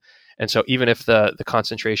organization. And so even if the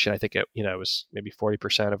concentration, I think it was maybe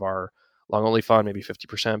 40% of our long only fund, maybe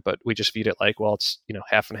 50%, but we just viewed it like, well, it's,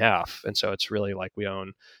 half and half. And so it's really like we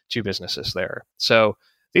own 2 businesses there. So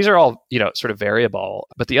these are all, sort of variable.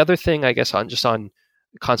 But the other thing, I guess, on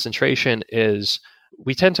concentration is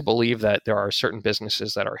we tend to believe that there are certain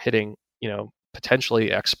businesses that are hitting,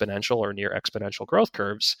 potentially exponential or near exponential growth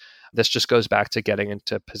curves. This just goes back to getting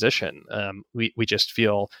into position. We just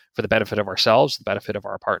feel for the benefit of ourselves, the benefit of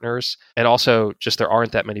our partners, and also just there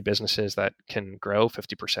aren't that many businesses that can grow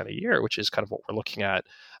 50% a year, which is kind of what we're looking at.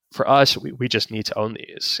 For us, we just need to own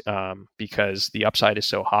these because the upside is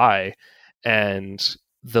so high, and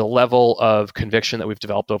the level of conviction that we've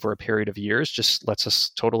developed over a period of years just lets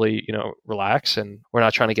us totally, relax. And we're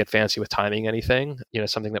not trying to get fancy with timing anything.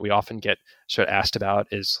 Something that we often get sort of asked about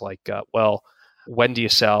is like, well, when do you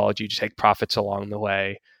sell? Do you take profits along the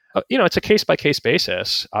way? It's a case by case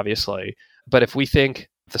basis, obviously. But if we think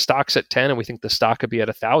the stock's at 10 and we think the stock could be at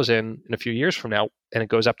 1,000 in a few years from now, and it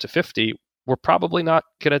goes up to 50, we're probably not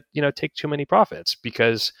going to, take too many profits,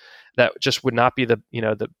 because that just would not be the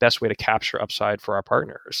best way to capture upside for our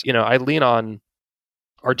partners. I lean on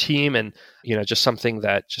our team, and, just something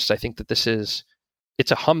that I think that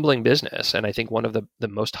it's a humbling business. And I think one of the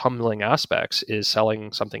most humbling aspects is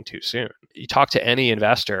selling something too soon. You talk to any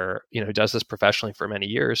investor, who does this professionally for many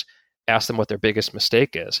years, ask them what their biggest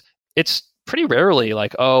mistake is. It's pretty rarely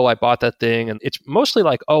like, oh, I bought that thing. And it's mostly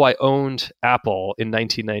like, oh, I owned Apple in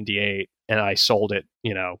 1998 and I sold it,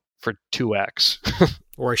 for 2x.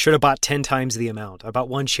 Or I should have bought 10 times the amount. I bought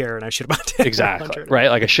one share and I should have bought 10. Exactly. Right.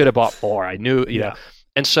 Like I should have bought more. I knew, know.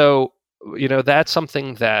 And so, that's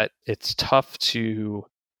something that it's tough to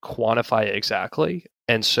quantify exactly.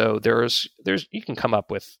 And so there's you can come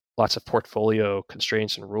up with lots of portfolio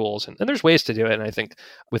constraints and rules, and there's ways to do it. And I think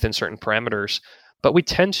within certain parameters, but we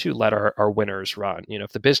tend to let our winners run.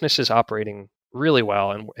 If the business is operating really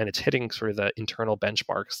well and it's hitting sort of the internal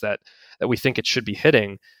benchmarks that we think it should be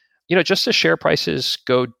hitting, just as share prices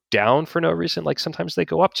go down for no reason, like sometimes they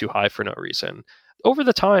go up too high for no reason. Over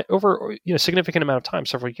a significant amount of time,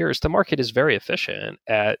 several years, the market is very efficient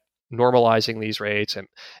at normalizing these rates and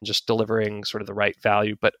just delivering sort of the right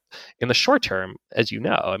value. But in the short term, as you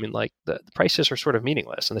know, I mean, like the prices are sort of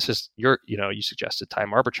meaningless. And this is you suggested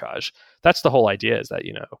time arbitrage. That's the whole idea, is that,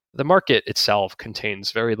 the market itself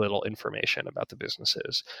contains very little information about the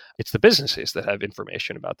businesses. It's the businesses that have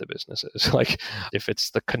information about the businesses. Like if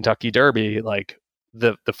it's the Kentucky Derby, like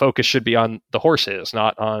the focus should be on the horses,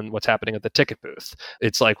 not on what's happening at the ticket booth.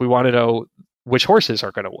 It's like we want to know which horses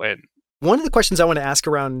are going to win. One of the questions I want to ask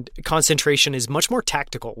around concentration is much more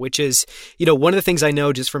tactical, which is, one of the things I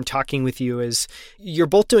know just from talking with you is you're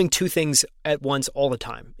both doing two things at once all the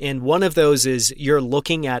time. And one of those is you're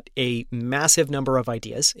looking at a massive number of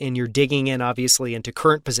ideas and you're digging in obviously into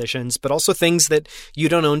current positions, but also things that you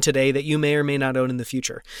don't own today that you may or may not own in the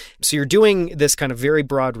future. So you're doing this kind of very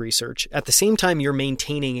broad research. At the same time, you're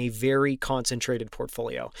maintaining a very concentrated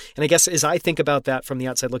portfolio. And I guess as I think about that from the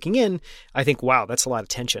outside looking in, I think, wow, that's a lot of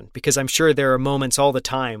tension, because I'm sure there are moments all the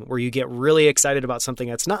time where you get really excited about something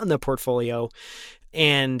that's not in the portfolio.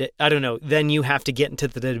 And I don't know, then you have to get into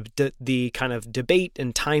the kind of debate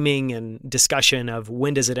and timing and discussion of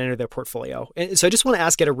when does it enter their portfolio. And so I just want to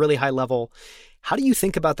ask at a really high level, how do you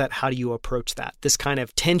think about that? How do you approach that? This kind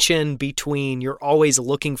of tension between you're always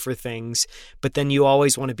looking for things, but then you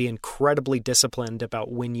always want to be incredibly disciplined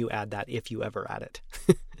about when you add that, if you ever add it.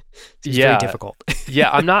 It's very difficult.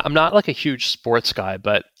 I'm not like a huge sports guy,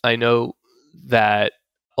 but I know that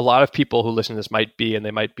a lot of people who listen to this might be, and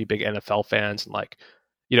they might be big NFL fans, and like,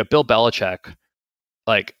 Bill Belichick,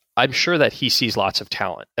 like I'm sure that he sees lots of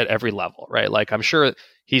talent at every level, right? Like I'm sure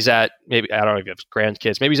he's at, maybe, I don't know if he has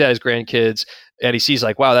grandkids, maybe he's at his grandkids and he sees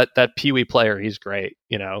like, wow, that Pee Wee player, he's great,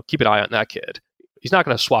 keep an eye on that kid. He's not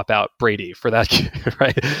going to swap out Brady for that kid,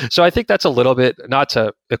 right? So I think that's a little bit, not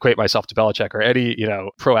to equate myself to Belichick or any,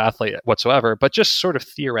 pro athlete whatsoever, but just sort of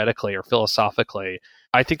theoretically or philosophically,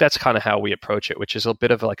 I think that's kind of how we approach it, which is a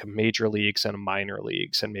bit of like a major leagues and a minor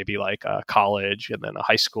leagues and maybe like a college and then a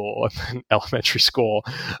high school and then elementary school.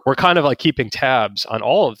 We're kind of like keeping tabs on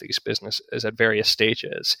all of these businesses at various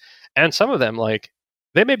stages. And some of them, like,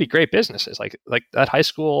 they may be great businesses, like that high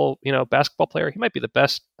school, basketball player. He might be the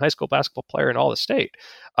best high school basketball player in all the state.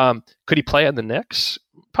 Could he play on the Knicks?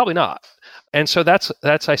 Probably not. And so that's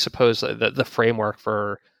I suppose the framework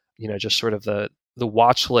for just sort of the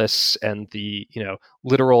watch lists and the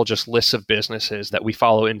literal just lists of businesses that we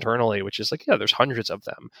follow internally, which is like, there's hundreds of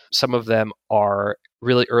them. Some of them are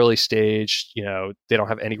really early stage. They don't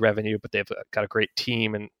have any revenue, but they've got a great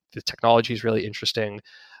team and the technology is really interesting.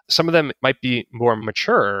 Some of them might be more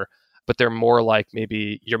mature, but they're more like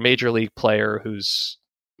maybe your major league player who's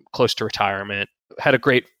close to retirement, had a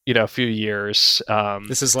great, few years.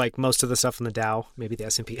 This is like most of the stuff in the Dow, maybe the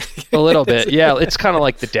S&P. A little bit. Yeah. It's kind of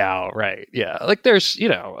like the Dow, right? Yeah. Like there's,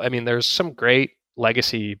 there's some great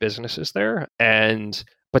legacy businesses there. And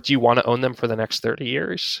but do you want to own them for the next 30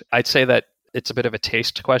 years? I'd say that it's a bit of a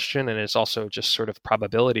taste question, and it's also just sort of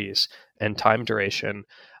probabilities and time duration.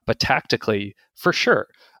 But tactically, for sure,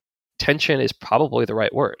 tension is probably the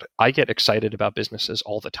right word. I get excited about businesses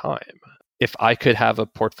all the time. If I could have a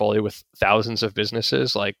portfolio with thousands of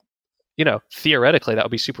businesses, like, theoretically, that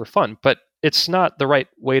would be super fun. But it's not the right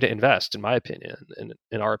way to invest, in my opinion,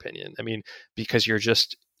 in our opinion. I mean, because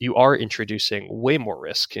you are introducing way more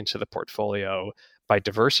risk into the portfolio by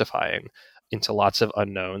diversifying into lots of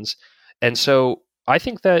unknowns. And so I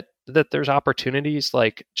think that there's opportunities,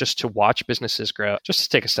 like, just to watch businesses grow, just to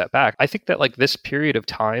take a step back. I think that, like, this period of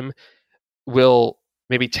time will,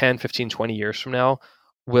 maybe 10, 15, 20 years from now,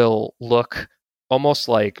 will look almost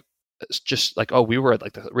like, just like, oh, we were at,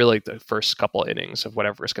 like, the first couple innings of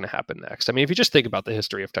whatever is going to happen next. I mean, if you just think about the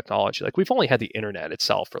history of technology, like, we've only had the internet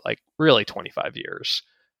itself for, like, really 25 years,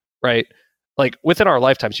 right? Like, within our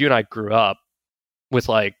lifetimes, you and I grew up with,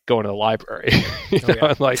 like, going to the library,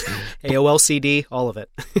 and, like, AOL CD, all of it.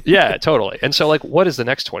 Yeah, totally. And so, like, what does the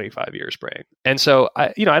next 25 years bring? And so,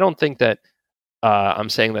 I don't think that I'm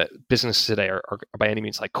saying that businesses today are by any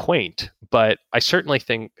means, like, quaint, but I certainly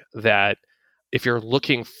think that if you're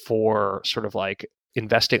looking for sort of, like,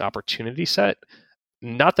 investing opportunity set,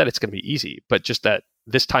 not that it's going to be easy, but just that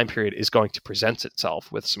this time period is going to present itself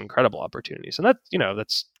with some incredible opportunities. And that,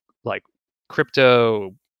 that's like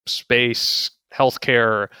crypto, space,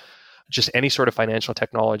 healthcare, just any sort of financial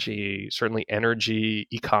technology, certainly energy,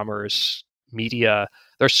 e-commerce, media.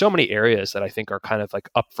 There's so many areas that I think are kind of, like,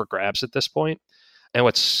 up for grabs at this point. And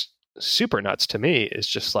what's super nuts to me is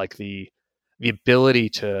just, like, the ability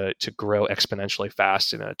to grow exponentially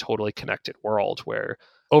fast in a totally connected world where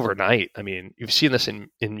overnight, I mean, you've seen this in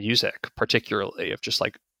music, particularly, of just,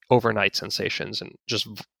 like, overnight sensations and just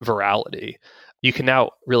virality. You can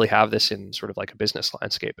now really have this in sort of, like, a business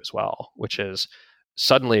landscape as well, which is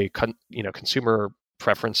suddenly, consumer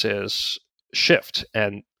preferences shift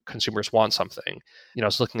and consumers want something. I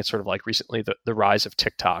was looking at sort of, like, recently the rise of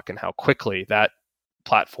TikTok and how quickly that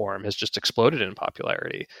platform has just exploded in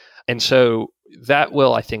popularity. And so that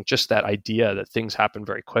will, I think, just that idea that things happen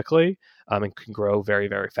very quickly and can grow very,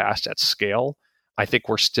 very fast at scale. I think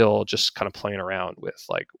we're still just kind of playing around with,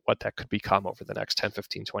 like, what that could become over the next 10,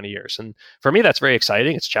 15, 20 years. And for me, that's very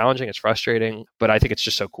exciting. It's challenging. It's frustrating. But I think it's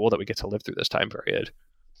just so cool that we get to live through this time period.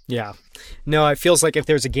 Yeah. No, it feels like if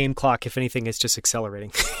there's a game clock, if anything, it's just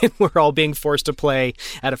accelerating. We're all being forced to play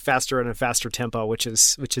at a faster and a faster tempo, which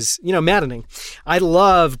is, maddening. I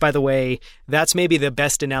love, by the way, that's maybe the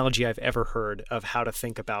best analogy I've ever heard of how to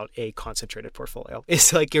think about a concentrated portfolio.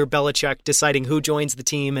 It's like you're Belichick deciding who joins the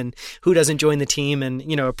team and who doesn't join the team, and,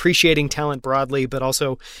 appreciating talent broadly, but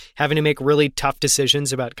also having to make really tough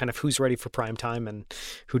decisions about kind of who's ready for prime time and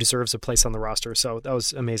who deserves a place on the roster. So that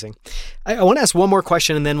was amazing. I want to ask one more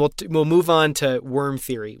question, and then we'll move on to worm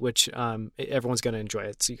theory, which everyone's going to enjoy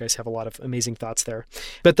it. So you guys have a lot of amazing thoughts there.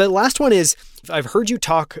 But the last one is, I've heard you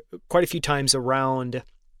talk quite a few times around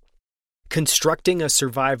constructing a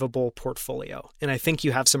survivable portfolio. And I think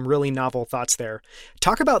you have some really novel thoughts there.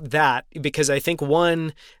 Talk about that, because I think,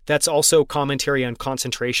 one, that's also commentary on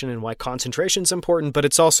concentration and why concentration is important, but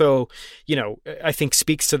it's also, I think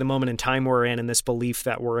speaks to the moment in time we're in, and this belief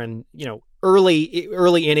that we're in, early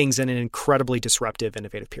innings in an incredibly disruptive,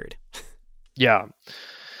 innovative period. Yeah.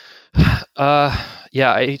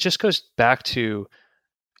 It just goes back to,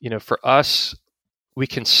 for us, we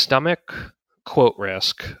can stomach quote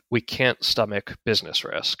risk. We can't stomach business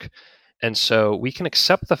risk. And so we can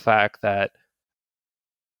accept the fact that,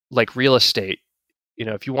 like real estate,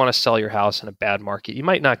 if you want to sell your house in a bad market, you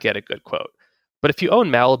might not get a good quote. But if you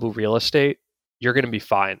own Malibu real estate, you're going to be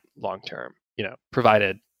fine long term,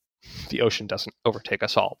 provided the ocean doesn't overtake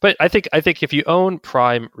us all. But I think if you own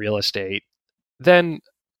prime real estate, then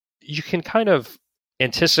you can kind of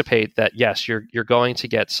anticipate that, yes, you're going to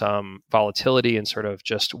get some volatility in sort of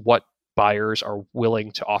just what buyers are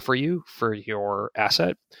willing to offer you for your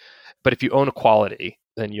asset. But if you own a quality,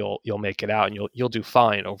 then you'll make it out, and you'll do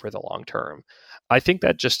fine over the long term. I think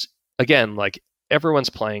that, just, again, like, everyone's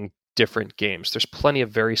playing different games. There's plenty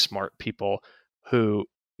of very smart people who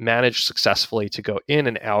manage successfully to go in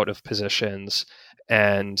and out of positions,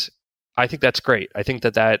 and I think that's great. I think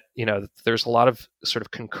that there's a lot of sort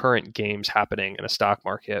of concurrent games happening in a stock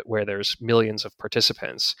market where there's millions of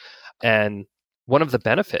participants. And one of the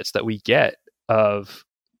benefits that we get of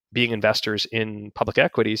being investors in public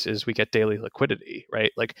equities is we get daily liquidity,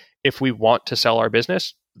 right? Like, if we want to sell our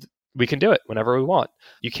business, we can do it whenever we want.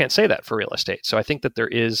 You can't say that for real estate. So I think that there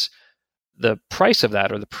is the price of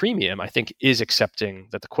that, or the premium, I think, is accepting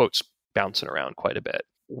that the quote's bouncing around quite a bit.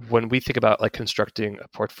 when we think about like constructing a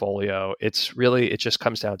portfolio, it just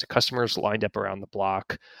comes down to customers lined up around the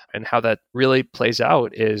block. And how that really plays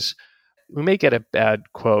out is we may get a bad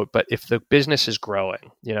quote, but if the business is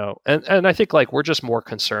growing, and I think like we're just more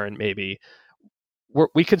concerned maybe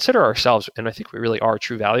we consider ourselves, and I think we really are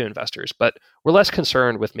true value investors, but we're less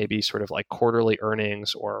concerned with maybe sort of like quarterly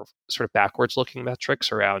earnings or sort of backwards looking metrics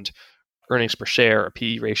around earnings per share or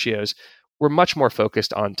PE ratios. We're much more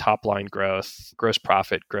focused on top line growth, gross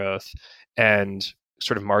profit growth, and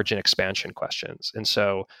sort of margin expansion questions. And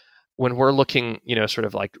so when we're looking, sort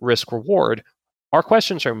of like risk reward, our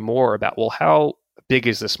questions are more about, well, how big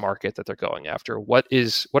is this market that they're going after? What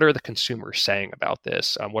are the consumers saying about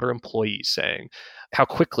this? What are employees saying? How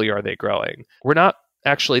quickly are they growing? We're not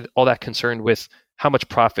actually all that concerned with how much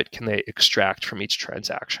profit can they extract from each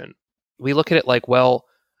transaction. We look at it like, well,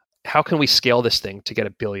 how can we scale this thing to get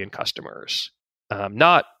 1 billion customers?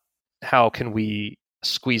 Not how can we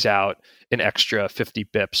squeeze out an extra 50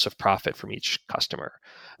 bips of profit from each customer.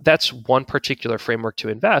 That's one particular framework to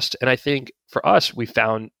invest. And I think for us, we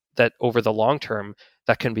found that over the long term,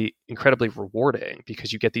 that can be incredibly rewarding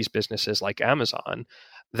because you get these businesses like Amazon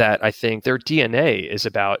that I think their DNA is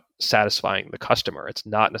about satisfying the customer. It's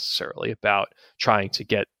not necessarily about trying to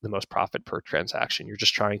get the most profit per transaction. You're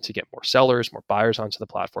just trying to get more sellers, more buyers onto the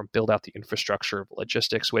platform, build out the infrastructure of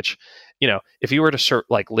logistics, which, if you were to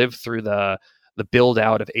live through the build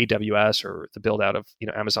out of AWS or the build out of,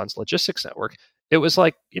 Amazon's logistics network, it was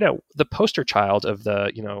like, the poster child of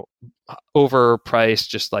the, overpriced,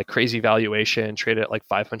 just like crazy valuation, traded at like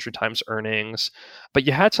 500 times earnings. But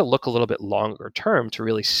you had to look a little bit longer term to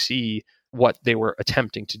really see what they were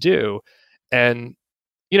attempting to do. And,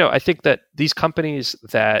 I think that these companies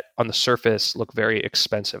that on the surface look very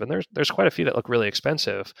expensive, and there's quite a few that look really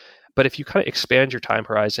expensive, but if you kind of expand your time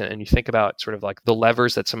horizon and you think about sort of like the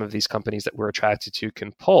levers that some of these companies that we're attracted to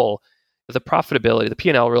can pull, the profitability, the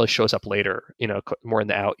P&L really shows up later, more in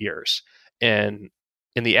the out years. And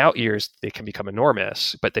in the out years, they can become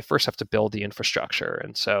enormous, but they first have to build the infrastructure.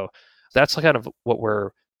 And so that's kind of what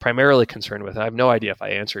we're primarily concerned with. And I have no idea if I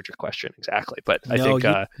answered your question exactly, but I think...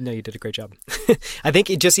 you did a great job. I think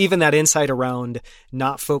just even that insight around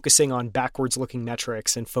not focusing on backwards looking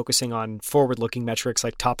metrics and focusing on forward looking metrics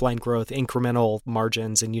like top line growth, incremental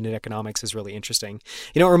margins, and unit economics is really interesting.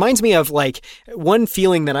 It reminds me of like one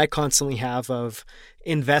feeling that I constantly have of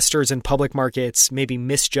investors in public markets maybe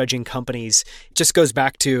misjudging companies. It just goes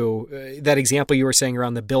back to that example you were saying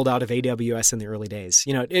around the build out of AWS in the early days.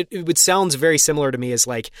 It sounds very similar to me as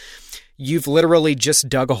like you've literally just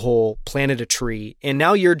dug a hole, planted a tree, and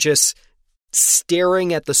now you're just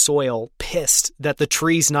staring at the soil, pissed that the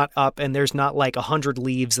tree's not up and there's not like 100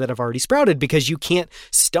 leaves that have already sprouted because you can't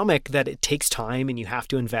stomach that it takes time and you have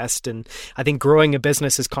to invest. And I think growing a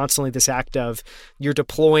business is constantly this act of you're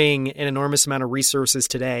deploying an enormous amount of resources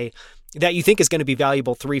today that you think is going to be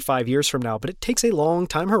valuable 3-5 years from now, but it takes a long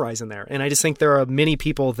time horizon there. And I just think there are many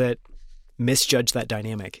people that misjudge that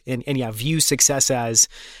dynamic and view success as,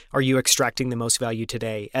 are you extracting the most value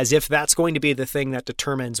today? As if that's going to be the thing that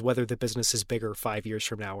determines whether the business is bigger 5 years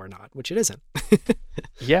from now or not, which it isn't.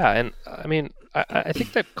 Yeah. And I mean, I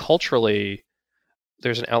think that culturally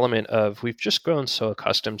there's an element of we've just grown so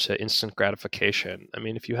accustomed to instant gratification. I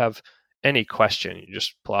mean, if you have any question, you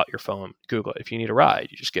just pull out your phone, Google it. If you need a ride,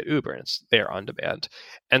 you just get Uber and it's there on demand.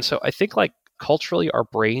 And so I think like culturally our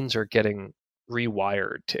brains are getting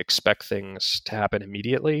rewired to expect things to happen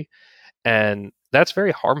immediately. And that's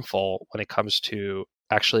very harmful when it comes to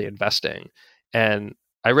actually investing. And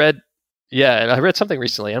I read something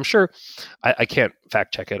recently. I'm sure I can't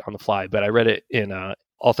fact check it on the fly, but I read it in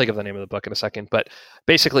I'll think of the name of the book in a second. But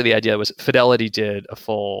basically the idea was Fidelity did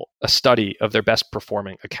a study of their best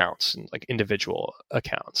performing accounts, and like individual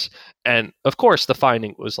accounts. And of course the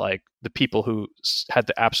finding was like the people who had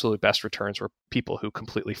the absolute best returns were people who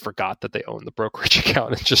completely forgot that they owned the brokerage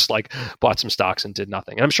account and just like bought some stocks and did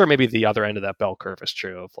nothing. And I'm sure maybe the other end of that bell curve is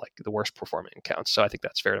true of like the worst performing accounts. So I think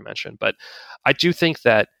that's fair to mention. But I do think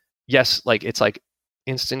that, yes, like it's like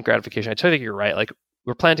instant gratification. I totally think you're right. Like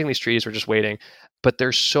we're planting these trees, we're just waiting. But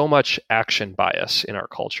there's so much action bias in our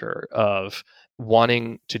culture of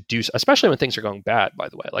wanting to do, especially when things are going bad, by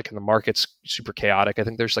the way, like in the market's super chaotic. I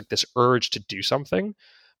think there's like this urge to do something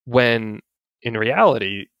when in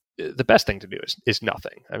reality, the best thing to do is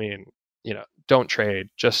nothing. I mean, don't trade,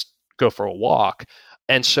 just go for a walk.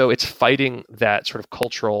 And so it's fighting that sort of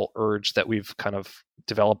cultural urge that we've kind of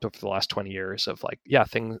developed over the last 20 years of like, yeah,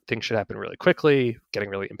 things should happen really quickly, getting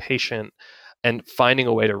really impatient, and finding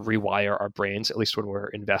a way to rewire our brains, at least when we're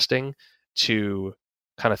investing, to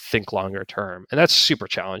kind of think longer term. And that's super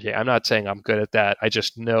challenging. I'm not saying I'm good at that. I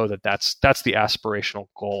just know that that's the aspirational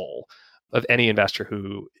goal of any investor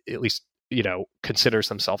who at least, considers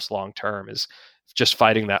themselves long term, is just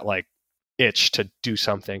fighting that like itch to do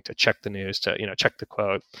something, to check the news, to, check the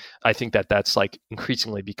quote. I think that that's like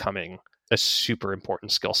increasingly becoming a super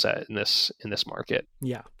important skill set in this market.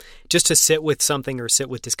 Yeah. Just to sit with something or sit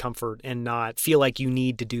with discomfort and not feel like you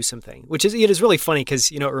need to do something, which is, it is really funny because,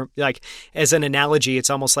 like as an analogy, it's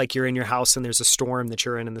almost like you're in your house and there's a storm that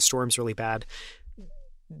you're in and the storm's really bad.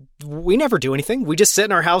 We never do anything. We just sit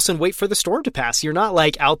in our house and wait for the storm to pass. You're not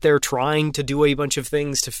like out there trying to do a bunch of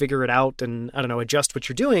things to figure it out and, adjust what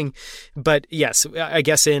you're doing. But yes, I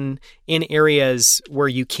guess in areas where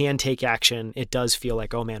you can take action, it does feel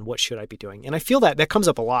like, oh man, what should I be doing? And I feel that comes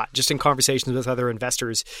up a lot just in conversations with other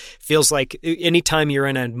investors. Feels like anytime you're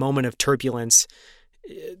in a moment of turbulence,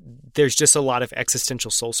 there's just a lot of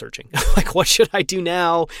existential soul searching. Like, what should I do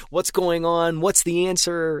now? What's going on? What's the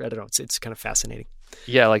answer? I don't know. It's kind of fascinating.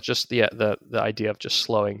 Yeah, like just the idea of just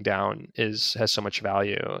slowing down has so much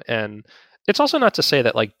value. And it's also not to say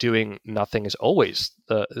that like doing nothing is always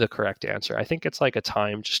the correct answer. I think it's like a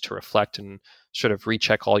time just to reflect and sort of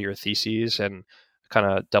recheck all your theses and kind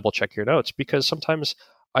of double check your notes, because sometimes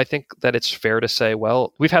I think that it's fair to say,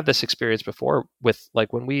 well, we've had this experience before with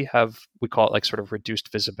like when we call it like sort of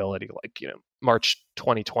reduced visibility, like, March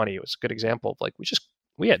 2020 was a good example of like,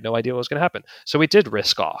 we had no idea what was going to happen. So we did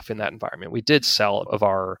risk off in that environment. We did sell of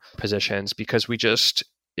our positions because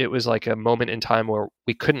it was like a moment in time where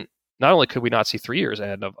not only could we not see 3 years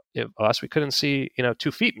ahead of us, we couldn't see,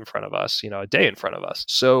 2 feet in front of us, a day in front of us.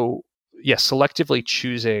 So yes, selectively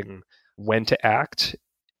choosing when to act,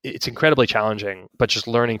 it's incredibly challenging, but just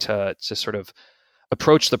learning to sort of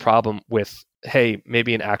approach the problem with, hey,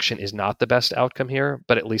 maybe an action is not the best outcome here,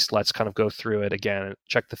 but at least let's kind of go through it again,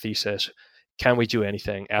 check the thesis. Can we do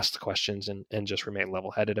anything? Ask the questions and just remain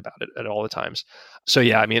level-headed about it at all the times. So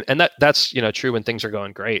yeah, I mean, and that's true when things are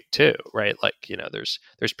going great too, right? Like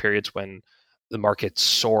there's periods when the market's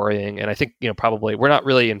soaring, and I think probably we're not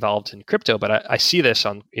really involved in crypto, but I see this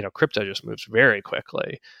on crypto just moves very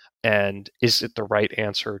quickly. And is it the right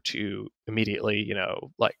answer to immediately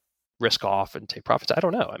like risk off and take profits? I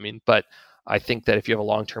don't know. I mean, but I think that if you have a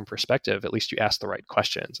long-term perspective, at least you ask the right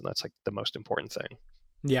questions, and that's like the most important thing.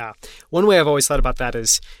 Yeah. One way I've always thought about that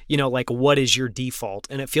is, like, what is your default?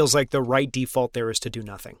 And it feels like the right default there is to do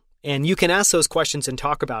nothing. And you can ask those questions and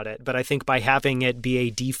talk about it. But I think by having it be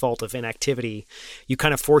a default of inactivity, you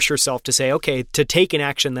kind of force yourself to say, okay, to take an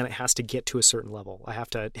action, then it has to get to a certain level. I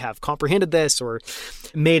have to have comprehended this or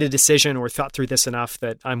made a decision or thought through this enough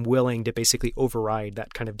that I'm willing to basically override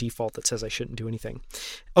that kind of default that says I shouldn't do anything.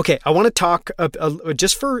 Okay, I want to talk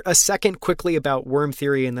just for a second quickly about worm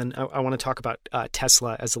theory, and then I want to talk about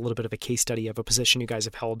Tesla as a little bit of a case study of a position you guys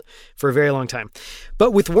have held for a very long time.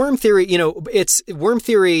 But with worm theory, it's worm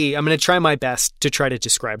theory. I'm going to try my best to try to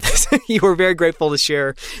describe this. You were very grateful to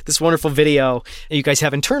share this wonderful video you guys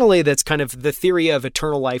have internally that's kind of the theory of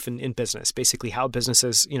eternal life in business, basically how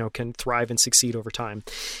businesses, can thrive and succeed over time.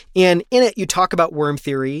 And in it, you talk about worm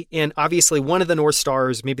theory. And obviously, one of the North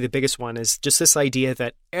Stars, maybe the biggest one, is just this idea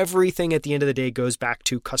that everything at the end of the day goes back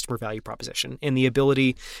to customer value proposition and the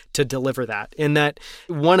ability to deliver that. And that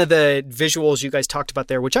one of the visuals you guys talked about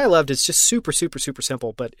there, which I loved, it's just super, super, super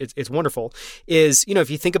simple, but it's wonderful, is, if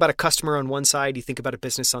you think about a customer on one side, you think about a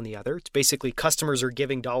business on the other. It's basically customers are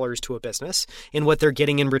giving dollars to a business, and what they're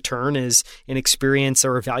getting in return is an experience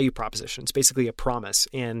or a value proposition. It's basically a promise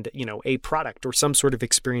and, a product or some sort of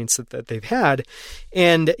experience that they've had.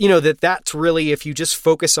 And, that's really, if you just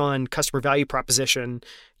focus on customer value proposition,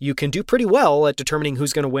 you can do pretty well at determining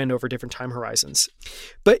who's going to win over different time horizons.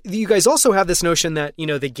 But you guys also have this notion that,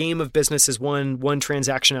 the game of business is one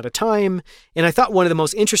transaction at a time. And I thought one of the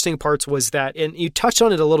most interesting parts was that, and you touched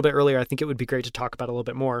on it a little bit earlier, I think it would be great to talk about a little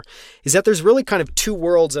bit more, is that there's really kind of two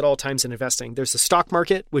worlds at all times in investing. There's the stock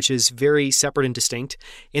market, which is very separate and distinct.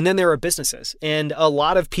 And then there are businesses. And a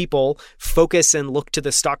lot of people focus and look to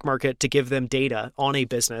the stock market to give them data on a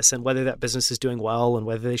business and whether that business is doing well and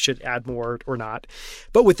whether they should add more or not.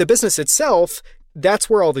 But with the business itself, that's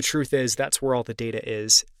where all the truth is. That's where all the data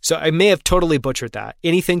is. So I may have totally butchered that.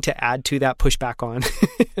 Anything to add to that, push back on?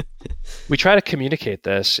 We try to communicate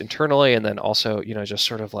this internally, and then also, just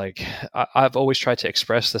sort of like, I've always tried to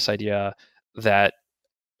express this idea that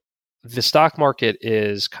the stock market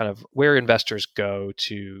is kind of where investors go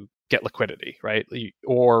to get liquidity, right?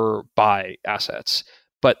 Or buy assets.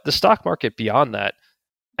 But the stock market beyond that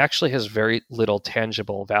actually has very little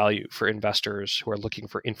tangible value for investors who are looking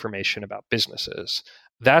for information about businesses.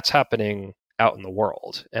 That's happening out in the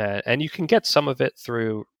world. And you can get some of it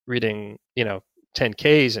through reading,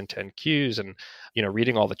 10Ks and 10Qs and,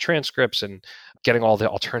 reading all the transcripts and getting all the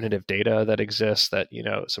alternative data that exists that,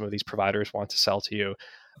 some of these providers want to sell to you.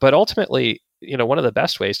 But ultimately, one of the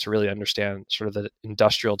best ways to really understand sort of the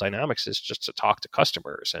industrial dynamics is just to talk to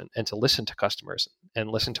customers and to listen to customers and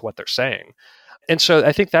listen to what they're saying. And so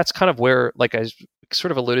I think that's kind of where, like I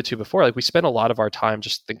sort of alluded to before, like we spend a lot of our time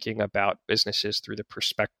just thinking about businesses through the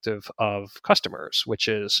perspective of customers, which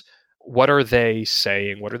is, what are they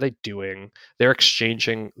saying? What are they doing? They're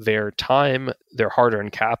exchanging their time, their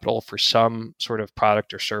hard-earned capital for some sort of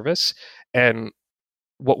product or service. And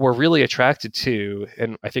what we're really attracted to,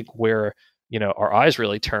 and I think where, our eyes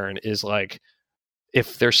really turn, is like,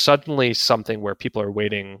 if there's suddenly something where people are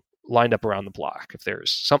waiting lined up around the block, if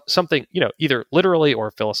there's something, either literally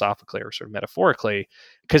or philosophically or sort of metaphorically,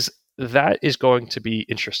 because that is going to be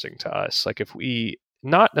interesting to us. Like if we,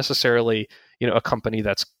 not necessarily, a company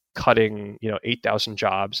that's cutting 8,000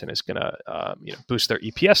 jobs and is going to boost their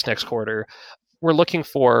EPS next quarter. We're looking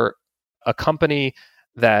for a company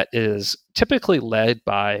that is typically led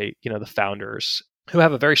by the founders who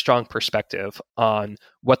have a very strong perspective on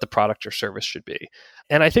what the product or service should be.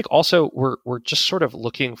 And I think also we're just sort of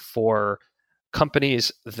looking for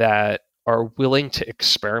companies that are willing to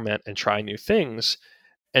experiment and try new things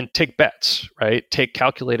and take bets, right? Take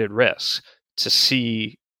calculated risks to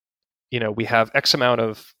see, we have X amount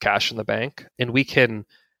of cash in the bank and we can,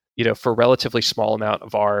 for a relatively small amount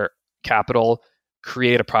of our capital,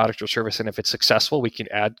 create a product or service. And if it's successful, we can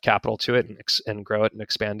add capital to it and grow it and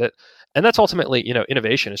expand it. And that's ultimately,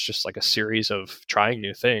 innovation is just like a series of trying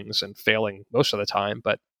new things and failing most of the time.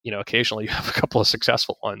 But, occasionally you have a couple of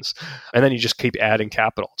successful ones and then you just keep adding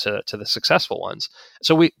capital to the successful ones.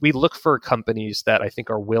 So we look for companies that I think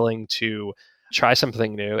are willing to try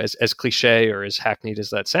something new, as cliche or as hackneyed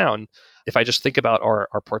as that sound. If I just think about our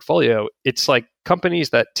portfolio, it's like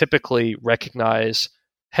companies that typically recognize,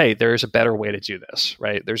 hey, there's a better way to do this,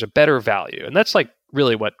 right? There's a better value. And that's like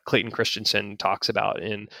really what Clayton Christensen talks about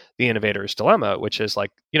in The Innovator's Dilemma, which is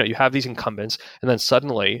like, you have these incumbents and then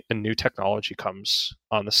suddenly a new technology comes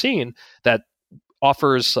on the scene that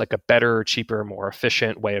offers like a better, cheaper, more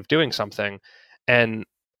efficient way of doing something. And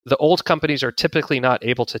the old companies are typically not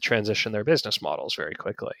able to transition their business models very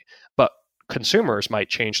quickly, but consumers might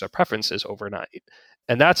change their preferences overnight.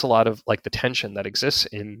 And that's a lot of like the tension that exists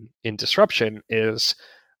in disruption is,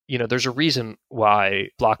 there's a reason why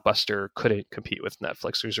Blockbuster couldn't compete with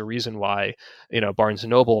Netflix. There's a reason why, Barnes &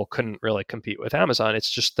 Noble couldn't really compete with Amazon.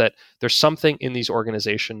 It's just that there's something in these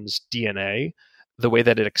organizations' DNA. The way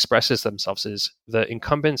that it expresses themselves is the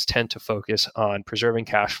incumbents tend to focus on preserving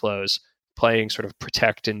cash flows, playing sort of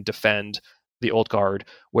protect and defend the old guard,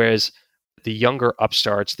 whereas the younger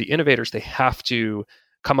upstarts, the innovators, they have to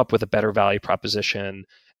come up with a better value proposition.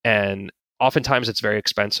 And oftentimes it's very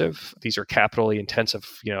expensive. These are capitally intensive,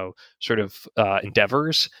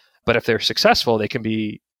 endeavors. But if they're successful, they can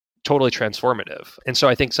be totally transformative. And so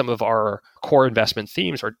I think some of our core investment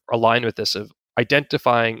themes are aligned with this of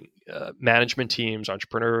identifying management teams,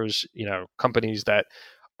 entrepreneurs, companies that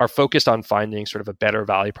are focused on finding sort of a better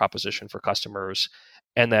value proposition for customers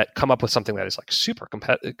and that come up with something that is like super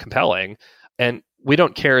compelling. And we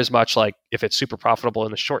don't care as much like if it's super profitable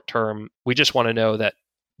in the short term. We just want to know that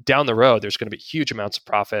down the road, there's going to be huge amounts of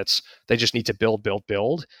profits. They just need to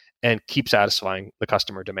build, and keep satisfying the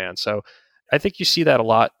customer demand. So I think you see that a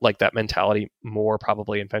lot, like that mentality more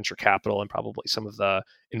probably in venture capital and probably some of the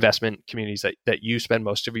investment communities that you spend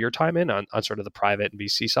most of your time in on sort of the private and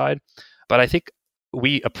VC side. But I think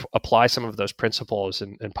we apply some of those principles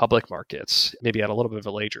in public markets, maybe at a little bit of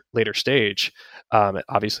a later stage,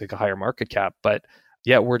 obviously like a higher market cap. But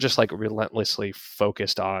yeah, we're just like relentlessly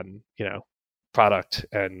focused on, product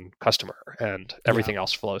and customer, and everything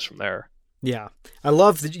else flows from there. Yeah. I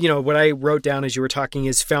love what I wrote down as you were talking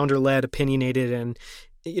is founder-led, opinionated, and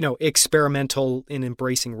experimental in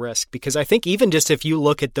embracing risk. Because I think even just if you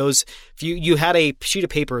look at those, if you had a sheet of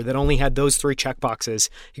paper that only had those 3 checkboxes,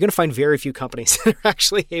 you're going to find very few companies that are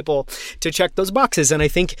actually able to check those boxes. And I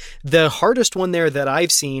think the hardest one there that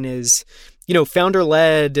I've seen is,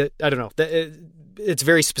 founder-led, I don't know, it's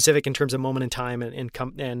very specific in terms of moment in time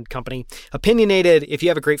and company. Opinionated, if you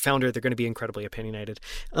have a great founder, they're going to be incredibly opinionated.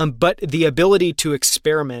 But the ability to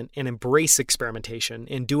experiment and embrace experimentation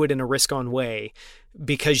and do it in a risk-on way,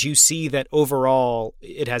 because you see that overall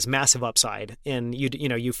it has massive upside, and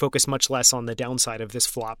you focus much less on the downside of this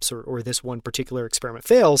flops or this one particular experiment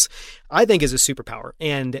fails, I think is a superpower.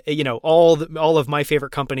 And all of my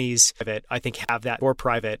favorite companies of it, I think have that, or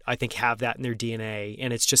private, I think have that in their DNA,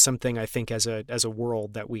 and it's just something I think as a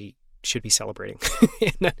world that we should be celebrating.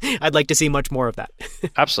 And I'd like to see much more of that.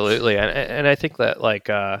 Absolutely, and I think that like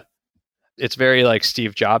it's very like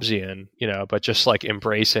Steve Jobsian, but just like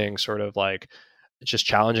embracing sort of like just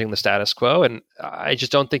challenging the status quo. And I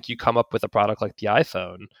just don't think you come up with a product like the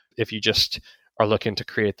iPhone if you just are looking to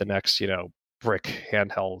create the next, brick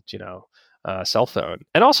handheld, cell phone.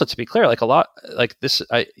 And also, to be clear, like a lot like this,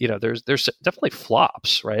 there's definitely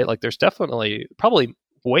flops, right? Like there's definitely probably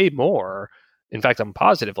way more. In fact, I'm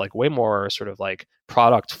positive, like way more sort of like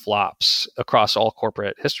product flops across all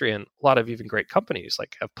corporate history, and a lot of even great companies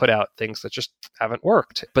like have put out things that just haven't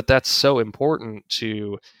worked. But that's so important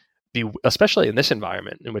to be, especially in this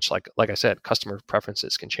environment in which, like I said, customer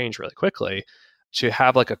preferences can change really quickly, to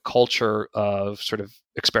have like a culture of sort of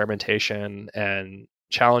experimentation and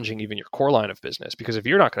challenging even your core line of business. Because if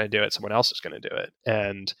you're not going to do it, someone else is going to do it.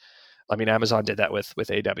 And I mean, Amazon did that with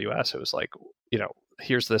AWS. It was like,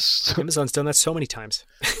 here's this. Amazon's done that so many times.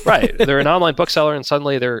 Right. They're an online bookseller, and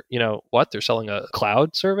suddenly they're, they're selling a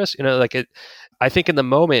cloud service. I think in the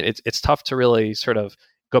moment, it's tough to really sort of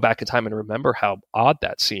go back in time and remember how odd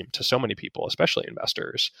that seemed to so many people, especially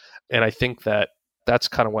investors. And I think that that's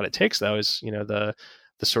kind of what it takes, though, is, the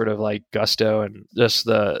sort of like gusto and just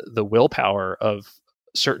the willpower of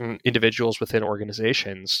certain individuals within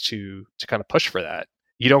organizations to kind of push for that.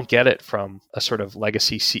 You don't get it from a sort of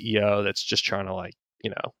legacy CEO that's just trying to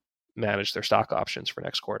manage their stock options for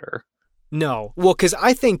next quarter. No. Well, because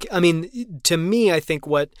to me, I think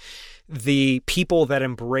what the people that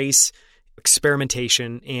embrace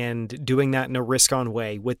experimentation and doing that in a risk-on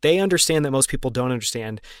way, what they understand that most people don't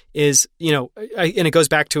understand is, and it goes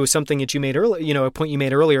back to something that you made earlier, a point you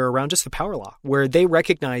made earlier around just the power law, where they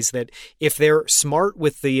recognize that if they're smart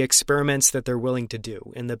with the experiments that they're willing to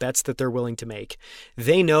do and the bets that they're willing to make,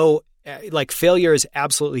 they know failure is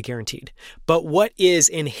absolutely guaranteed. But what is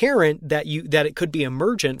inherent that it could be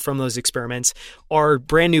emergent from those experiments are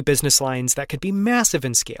brand new business lines that could be massive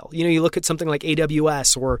in scale. You look at something like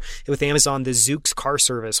AWS, or with Amazon, the Zoox car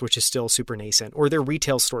service, which is still super nascent, or their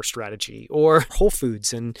retail store strategy, or Whole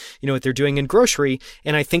Foods and what they're doing in grocery.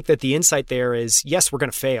 And I think that the insight there is, yes, we're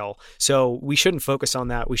going to fail. So we shouldn't focus on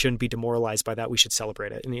that. We shouldn't be demoralized by that. We should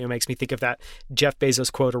celebrate it. And it makes me think of that Jeff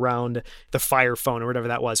Bezos quote around the Fire phone or whatever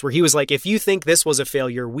that was, where he was like, if you think this was a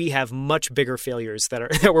failure, we have much bigger failures that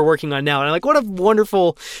we're working on now. And I'm like, what a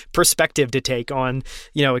wonderful perspective to take on,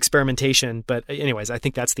 experimentation. But anyways, I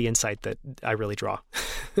think that's the insight that I really drawing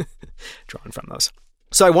from those.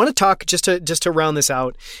 So I want to talk, just to round this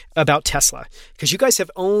out, about Tesla, because you guys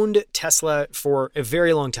have owned Tesla for a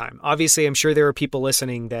very long time. Obviously, I'm sure there are people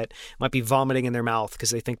listening that might be vomiting in their mouth because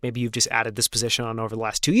they think maybe you've just added this position on over the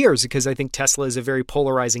last 2 years, because I think Tesla is a very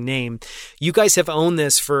polarizing name. You guys have owned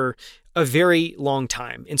this for a very long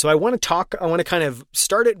time. And so I want to kind of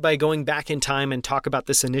start it by going back in time and talk about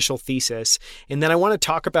this initial thesis. And then I want to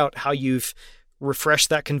talk about how you've refreshed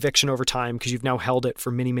that conviction over time, because you've now held it for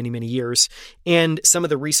many, many, many years, and some of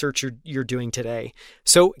the research you're doing today.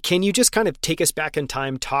 So can you just kind of take us back in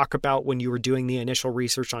time, talk about when you were doing the initial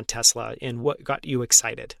research on Tesla and what got you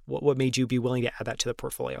excited? What made you be willing to add that to the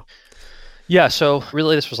portfolio? Yeah, so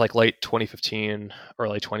really this was like late 2015,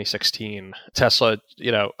 early 2016. Tesla,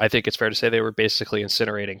 I think it's fair to say they were basically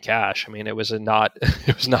incinerating cash. I mean, it was not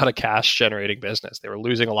a cash generating business. They were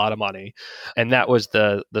losing a lot of money. And that was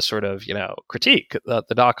the sort of, critique, the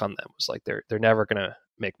knock on them was like, they're never going to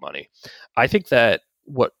make money. I think that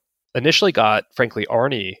what initially got, frankly,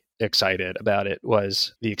 Arnie excited about it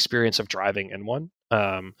was the experience of driving in one.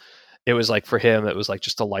 It was like, for him, it was like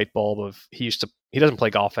just a light bulb of, he doesn't play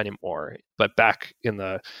golf anymore, but back in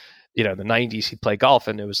the 90s, he'd play golf,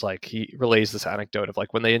 and it was like, he relays this anecdote of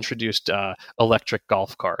like when they introduced electric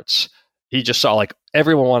golf carts, he just saw like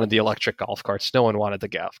everyone wanted the electric golf carts. No one wanted the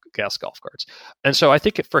gas golf carts. And so I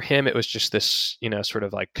think for him, it was just this, sort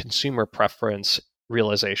of like consumer preference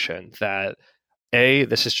realization that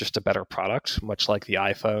this is just a better product, much like the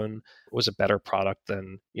iPhone was a better product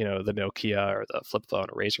than, the Nokia or the flip phone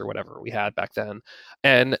or Razr, whatever we had back then.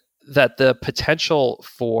 And that the potential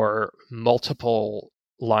for multiple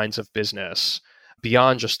lines of business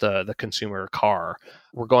beyond just the consumer car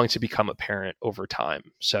were going to become apparent over time.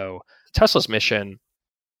 So Tesla's mission,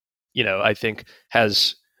 I think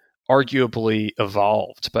has arguably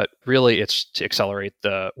evolved, but really it's to accelerate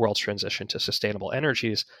the world's transition to sustainable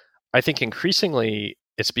energies. I think increasingly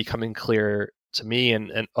it's becoming clear to me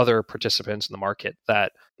and other participants in the market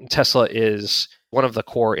that Tesla is one of the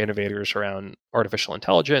core innovators around artificial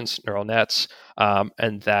intelligence, neural nets,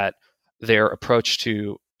 and that their approach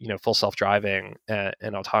to full self-driving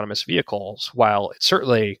and autonomous vehicles, while it's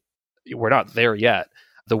certainly we're not there yet,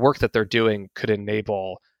 the work that they're doing could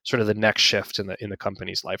enable sort of the next shift in the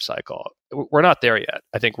company's life cycle. We're not there yet.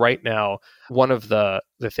 I think right now, one of the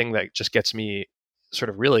thing that just gets me sort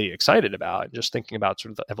of really excited about, and just thinking about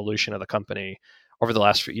sort of the evolution of the company over the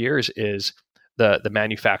last few years, is the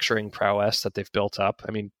manufacturing prowess that they've built up.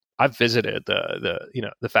 I mean, I've visited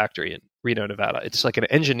the factory in Reno, Nevada. It's like an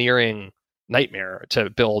engineering nightmare to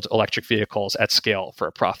build electric vehicles at scale for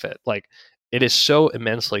a profit. Like, it is so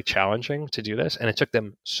immensely challenging to do this, and it took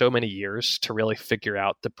them so many years to really figure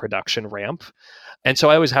out the production ramp. And so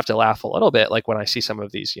I always have to laugh a little bit, like when I see some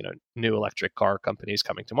of these, new electric car companies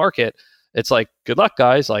coming to market. It's like, good luck,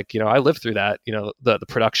 guys. Like, I lived through that, the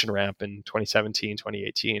production ramp in 2017,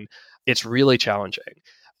 2018. It's really challenging.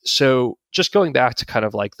 So just going back to kind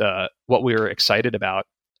of like what we were excited about,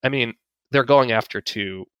 I mean, they're going after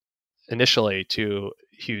initially two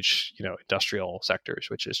huge, industrial sectors,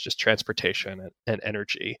 which is just transportation and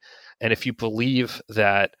energy. And if you believe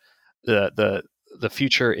that the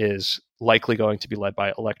future is likely going to be led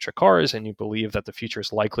by electric cars, and you believe that the future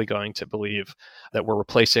is likely going to believe that we're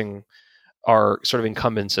replacing our sort of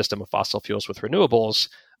incumbent system of fossil fuels with renewables,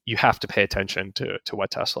 you have to pay attention to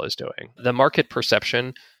what Tesla is doing. The market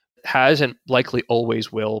perception has and likely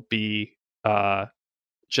always will be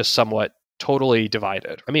just somewhat totally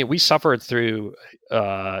divided. I mean, we suffered through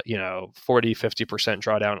 40, 50%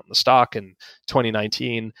 drawdown on the stock in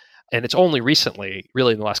 2019. And it's only recently,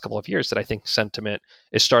 really in the last couple of years, that I think sentiment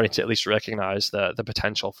is starting to at least recognize the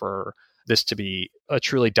potential for this to be a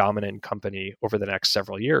truly dominant company over the next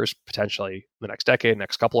several years, potentially the next decade,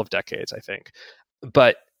 next couple of decades, I think.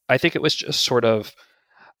 But I think it was just sort of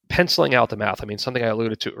penciling out the math. I mean, something I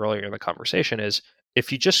alluded to earlier in the conversation is,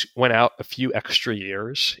 if you just went out a few extra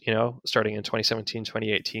years, starting in 2017,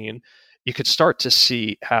 2018, you could start to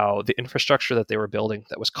see how the infrastructure that they were building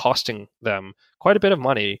that was costing them quite a bit of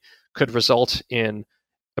money could result in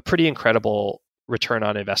a pretty incredible return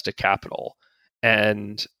on invested capital.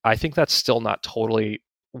 And I think that's still not totally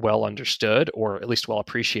well understood, or at least well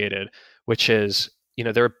appreciated, which is,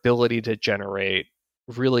 their ability to generate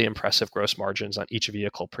really impressive gross margins on each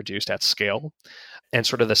vehicle produced at scale, and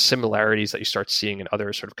sort of the similarities that you start seeing in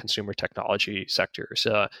other sort of consumer technology sectors.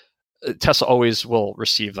 Tesla always will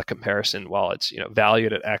receive the comparison, while it's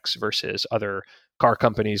valued at X versus other car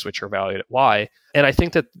companies which are valued at Y. And I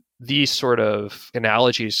think that these sort of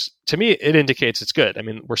analogies, to me, it indicates it's good. I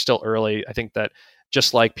mean, we're still early. I think that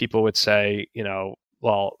just like people would say,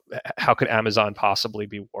 well, how could Amazon possibly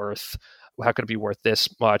be worth, how could it be worth this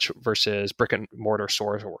much versus brick and mortar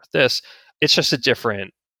stores are worth this? It's just a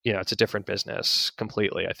different, it's a different business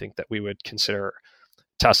completely. I think that we would consider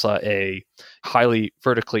Tesla a highly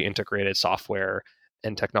vertically integrated software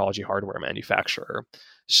and technology hardware manufacturer.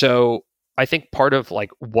 So I think part of like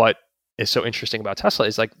what is so interesting about Tesla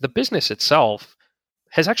is like the business itself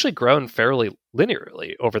has actually grown fairly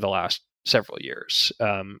linearly over the last several years,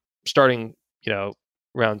 starting,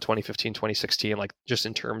 around 2015, 2016, like just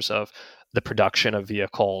in terms of the production of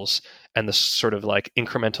vehicles and the sort of like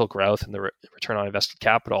incremental growth and the return on invested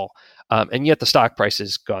capital. And yet the stock price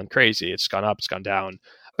has gone crazy. It's gone up, it's gone down.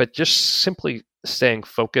 But just simply staying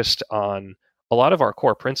focused on a lot of our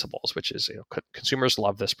core principles, which is, consumers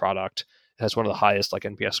love this product. It has one of the highest like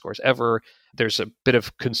NPS scores ever. There's a bit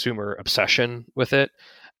of consumer obsession with it,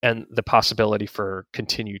 and the possibility for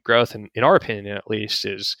continued growth. And in our opinion, at least,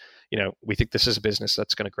 is, we think this is a business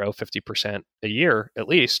that's going to grow 50% a year, at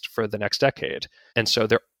least for the next decade. And so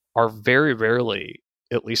there are very rarely,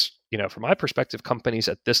 at least, from my perspective, companies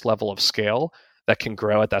at this level of scale that can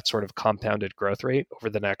grow at that sort of compounded growth rate over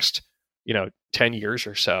the next, 10 years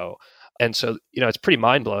or so. And so, it's pretty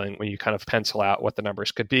mind blowing when you kind of pencil out what the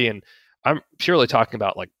numbers could be. And I'm purely talking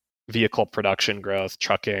about like vehicle production growth,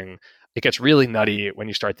 trucking. It gets really nutty when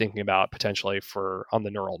you start thinking about potentially on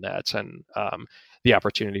the neural nets and the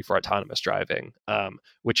opportunity for autonomous driving,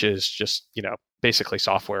 which is just, basically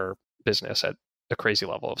software business at a crazy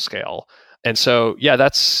level of scale. And so, yeah,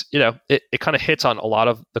 that's, it kind of hits on a lot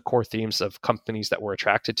of the core themes of companies that we're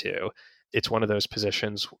attracted to. It's one of those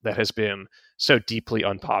positions that has been so deeply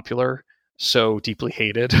unpopular, so deeply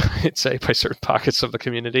hated, I'd say, by certain pockets of the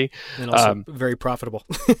community. And also very profitable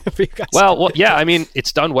for you guys. Well, yeah, I mean,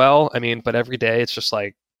 it's done well. I mean, but every day it's just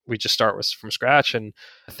like, we just start from scratch. And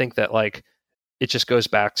I think that like, it just goes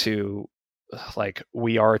back to like,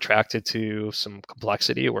 we are attracted to some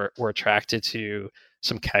complexity. We're attracted to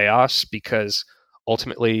some chaos, because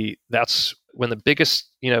ultimately that's when the biggest,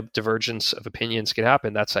 divergence of opinions can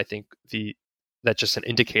happen. That's, I think, that's just an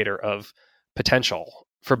indicator of potential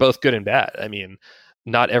for both good and bad. I mean,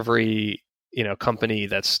 not every, company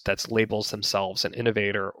that's labels themselves an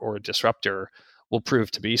innovator or a disruptor will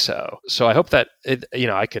prove to be so. So I hope that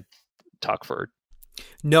I could talk for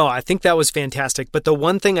No, I think that was fantastic. But the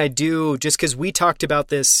one thing I do, just because we talked about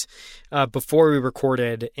this before we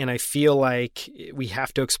recorded, and I feel like we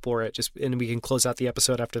have to explore it, and we can close out the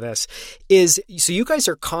episode after this, is so you guys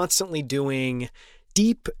are constantly doing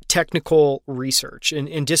deep technical research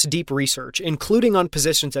and just deep research, including on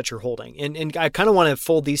positions that you're holding. And I kind of want to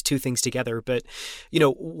fold these two things together. But,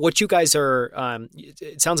 what you guys are,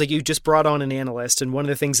 it sounds like you just brought on an analyst. And one of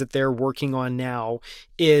the things that they're working on now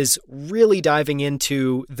is really diving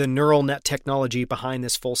into the neural net technology behind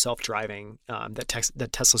this full self-driving that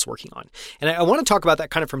Tesla's working on. And I want to talk about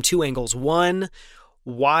that kind of from two angles. One,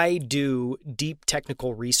 why do deep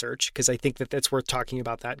technical research? Because I think that that's worth talking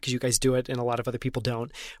about that because you guys do it and a lot of other people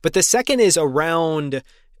don't. But the second is around,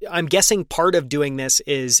 I'm guessing part of doing this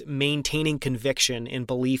is maintaining conviction and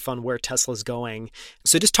belief on where Tesla's going.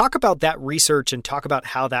 So just talk about that research and talk about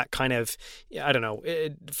how that kind of,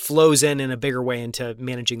 it flows in a bigger way into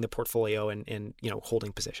managing the portfolio and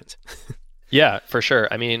holding positions. Yeah, for sure.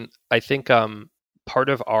 I mean, I think part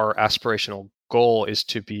of our aspirational goal is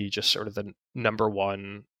to be just sort of the number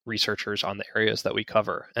one researchers on the areas that we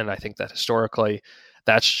cover. And I think that historically,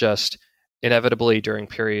 that's just inevitably during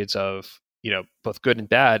periods of, both good and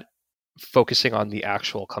bad, focusing on the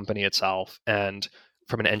actual company itself. And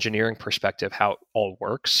from an engineering perspective, how it all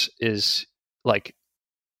works is like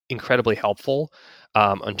incredibly helpful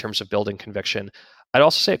in terms of building conviction. I'd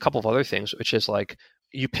also say a couple of other things, which is like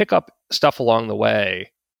you pick up stuff along the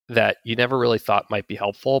way that you never really thought might be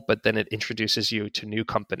helpful, but then it introduces you to new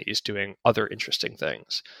companies doing other interesting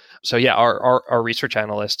things. So yeah, our research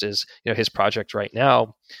analyst is, his project right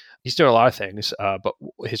now, he's doing a lot of things, but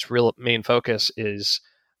his real main focus is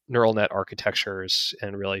neural net architectures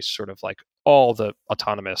and really sort of like all the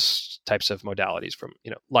autonomous types of modalities from,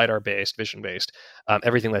 LiDAR-based, vision-based,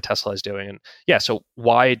 everything that Tesla is doing. And yeah, so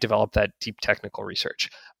why develop that deep technical research?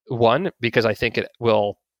 One, because I think it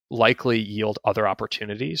will likely yield other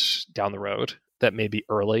opportunities down the road that may be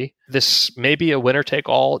early. This may be a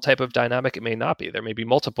winner-take-all type of dynamic. It may not be. There may be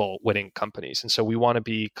multiple winning companies. And so we want to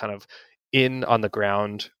be kind of in on the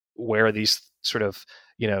ground where these sort of,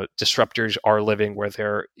 disruptors are living, where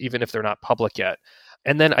they're, even if they're not public yet.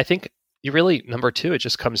 And then I think you really, number two, it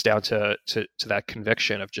just comes down to that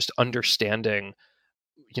conviction of just understanding,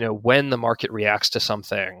 when the market reacts to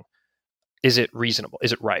something, is it reasonable?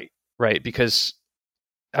 Is it right? Right? Because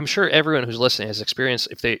I'm sure everyone who's listening has experienced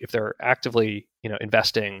if they're actively,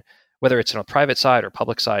 investing, whether it's on a private side or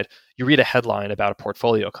public side, you read a headline about a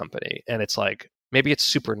portfolio company and it's like, maybe it's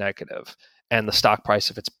super negative and the stock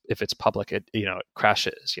price, if it's public, it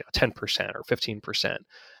crashes, 10% or 15%.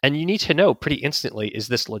 And you need to know pretty instantly, is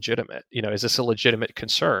this legitimate? Is this a legitimate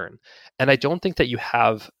concern? And I don't think that you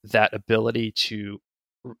have that ability to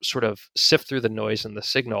sort of sift through the noise and the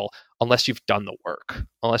signal unless you've done the work,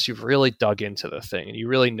 unless you've really dug into the thing and you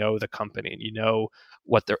really know the company and you know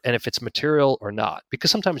what they're, and if it's material or not,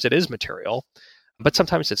 because sometimes it is material, but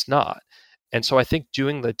sometimes it's not. And so I think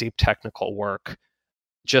doing the deep technical work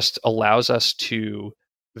just allows us to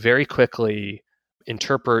very quickly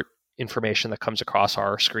interpret information that comes across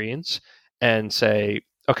our screens and say,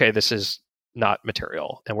 okay, this is not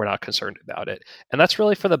material and we're not concerned about it. And that's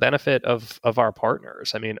really for the benefit of our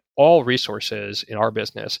partners. I mean, all resources in our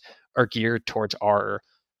business are geared towards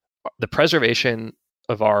the preservation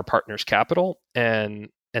of our partners' capital and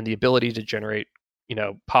the ability to generate,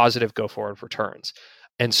 positive go forward returns.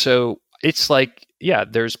 And so it's like, yeah,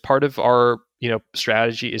 there's part of our,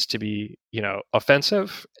 strategy is to be,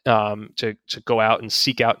 offensive, to go out and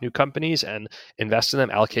seek out new companies and invest in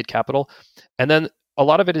them, allocate capital. And then a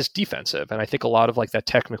lot of it is defensive. And I think a lot of like that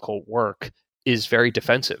technical work is very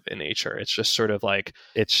defensive in nature. It's just sort of like,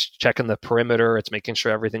 it's checking the perimeter, it's making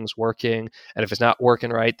sure everything's working. And if it's not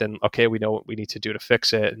working right, then okay, we know what we need to do to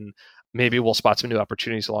fix it. And maybe we'll spot some new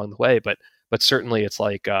opportunities along the way. But certainly it's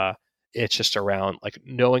like, it's just around like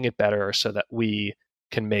knowing it better so that we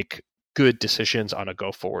can make good decisions on a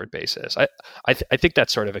go forward basis. I think that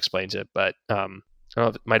sort of explains it, but I don't know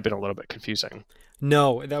if it might have been a little bit confusing.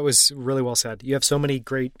 No, that was really well said. You have so many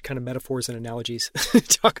great kind of metaphors and analogies.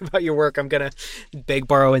 Talk about your work. I'm going to beg,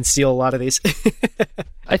 borrow, and steal a lot of these.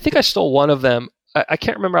 I think I stole one of them. I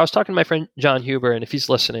can't remember. I was talking to my friend John Huber, and if he's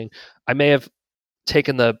listening, I may have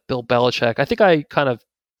taken the Bill Belichick. I think I kind of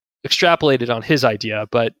extrapolated on his idea,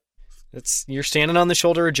 but you're standing on the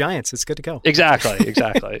shoulder of giants. It's good to go. Exactly.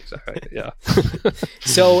 Yeah.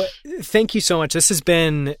 So thank you so much. This has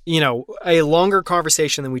been, a longer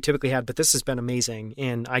conversation than we typically had, but this has been amazing.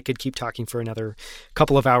 And I could keep talking for another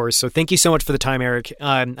couple of hours. So thank you so much for the time, Eric.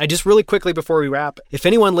 I just really quickly before we wrap, if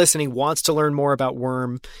anyone listening wants to learn more about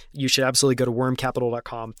Worm, you should absolutely go to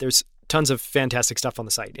wormcapital.com. There's tons of fantastic stuff on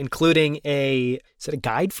the site, including is it a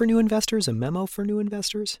guide for new investors, a memo for new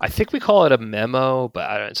investors? I think we call it a memo, but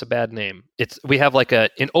I don't know, it's a bad name. We have like an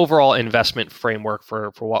overall investment framework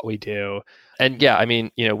for what we do. And yeah, I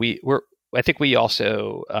mean, I think we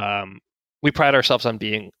also, we pride ourselves on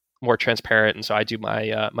being more transparent. And so I do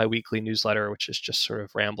my weekly newsletter, which is just sort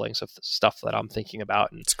of ramblings of the stuff that I'm thinking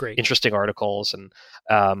about, and it's great, interesting articles.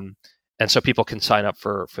 And so people can sign up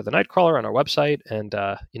for the Nightcrawler on our website. And,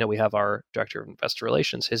 we have our director of investor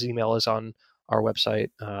relations. His email is on our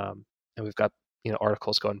website. And we've got,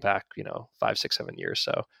 articles going back, 5, 6, 7 years.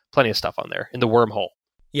 So plenty of stuff on there in the wormhole.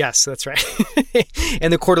 Yes, that's right.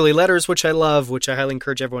 And the quarterly letters, which I love, which I highly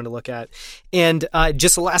encourage everyone to look at. And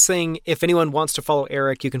just the last thing, if anyone wants to follow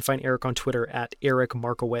Eric, you can find Eric on Twitter at Eric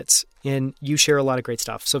Markowitz. And you share a lot of great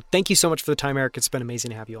stuff. So thank you so much for the time, Eric. It's been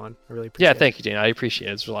amazing to have you on. I really appreciate it. Yeah, thank you, Dana. I appreciate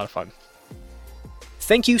it. It's a lot of fun.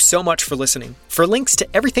 Thank you so much for listening. For links to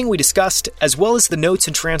everything we discussed, as well as the notes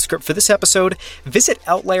and transcript for this episode, visit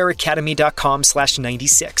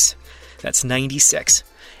outlieracademy.com/96. That's 96.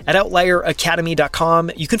 At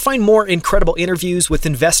outlieracademy.com, you can find more incredible interviews with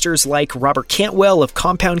investors like Robert Cantwell of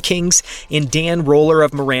Compound Kings and Dan Roller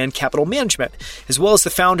of Moran Capital Management, as well as the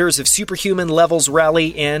founders of Superhuman Levels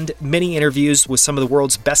Rally, and many interviews with some of the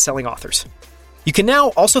world's best-selling authors. You can now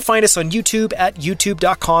also find us on YouTube at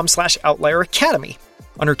youtube.com/outlieracademy.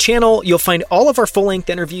 On our channel, you'll find all of our full-length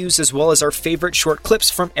interviews as well as our favorite short clips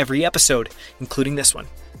from every episode, including this one.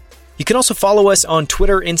 You can also follow us on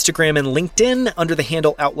Twitter, Instagram, and LinkedIn under the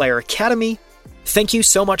handle Outlier Academy. Thank you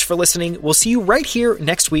so much for listening. We'll see you right here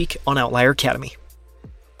next week on Outlier Academy.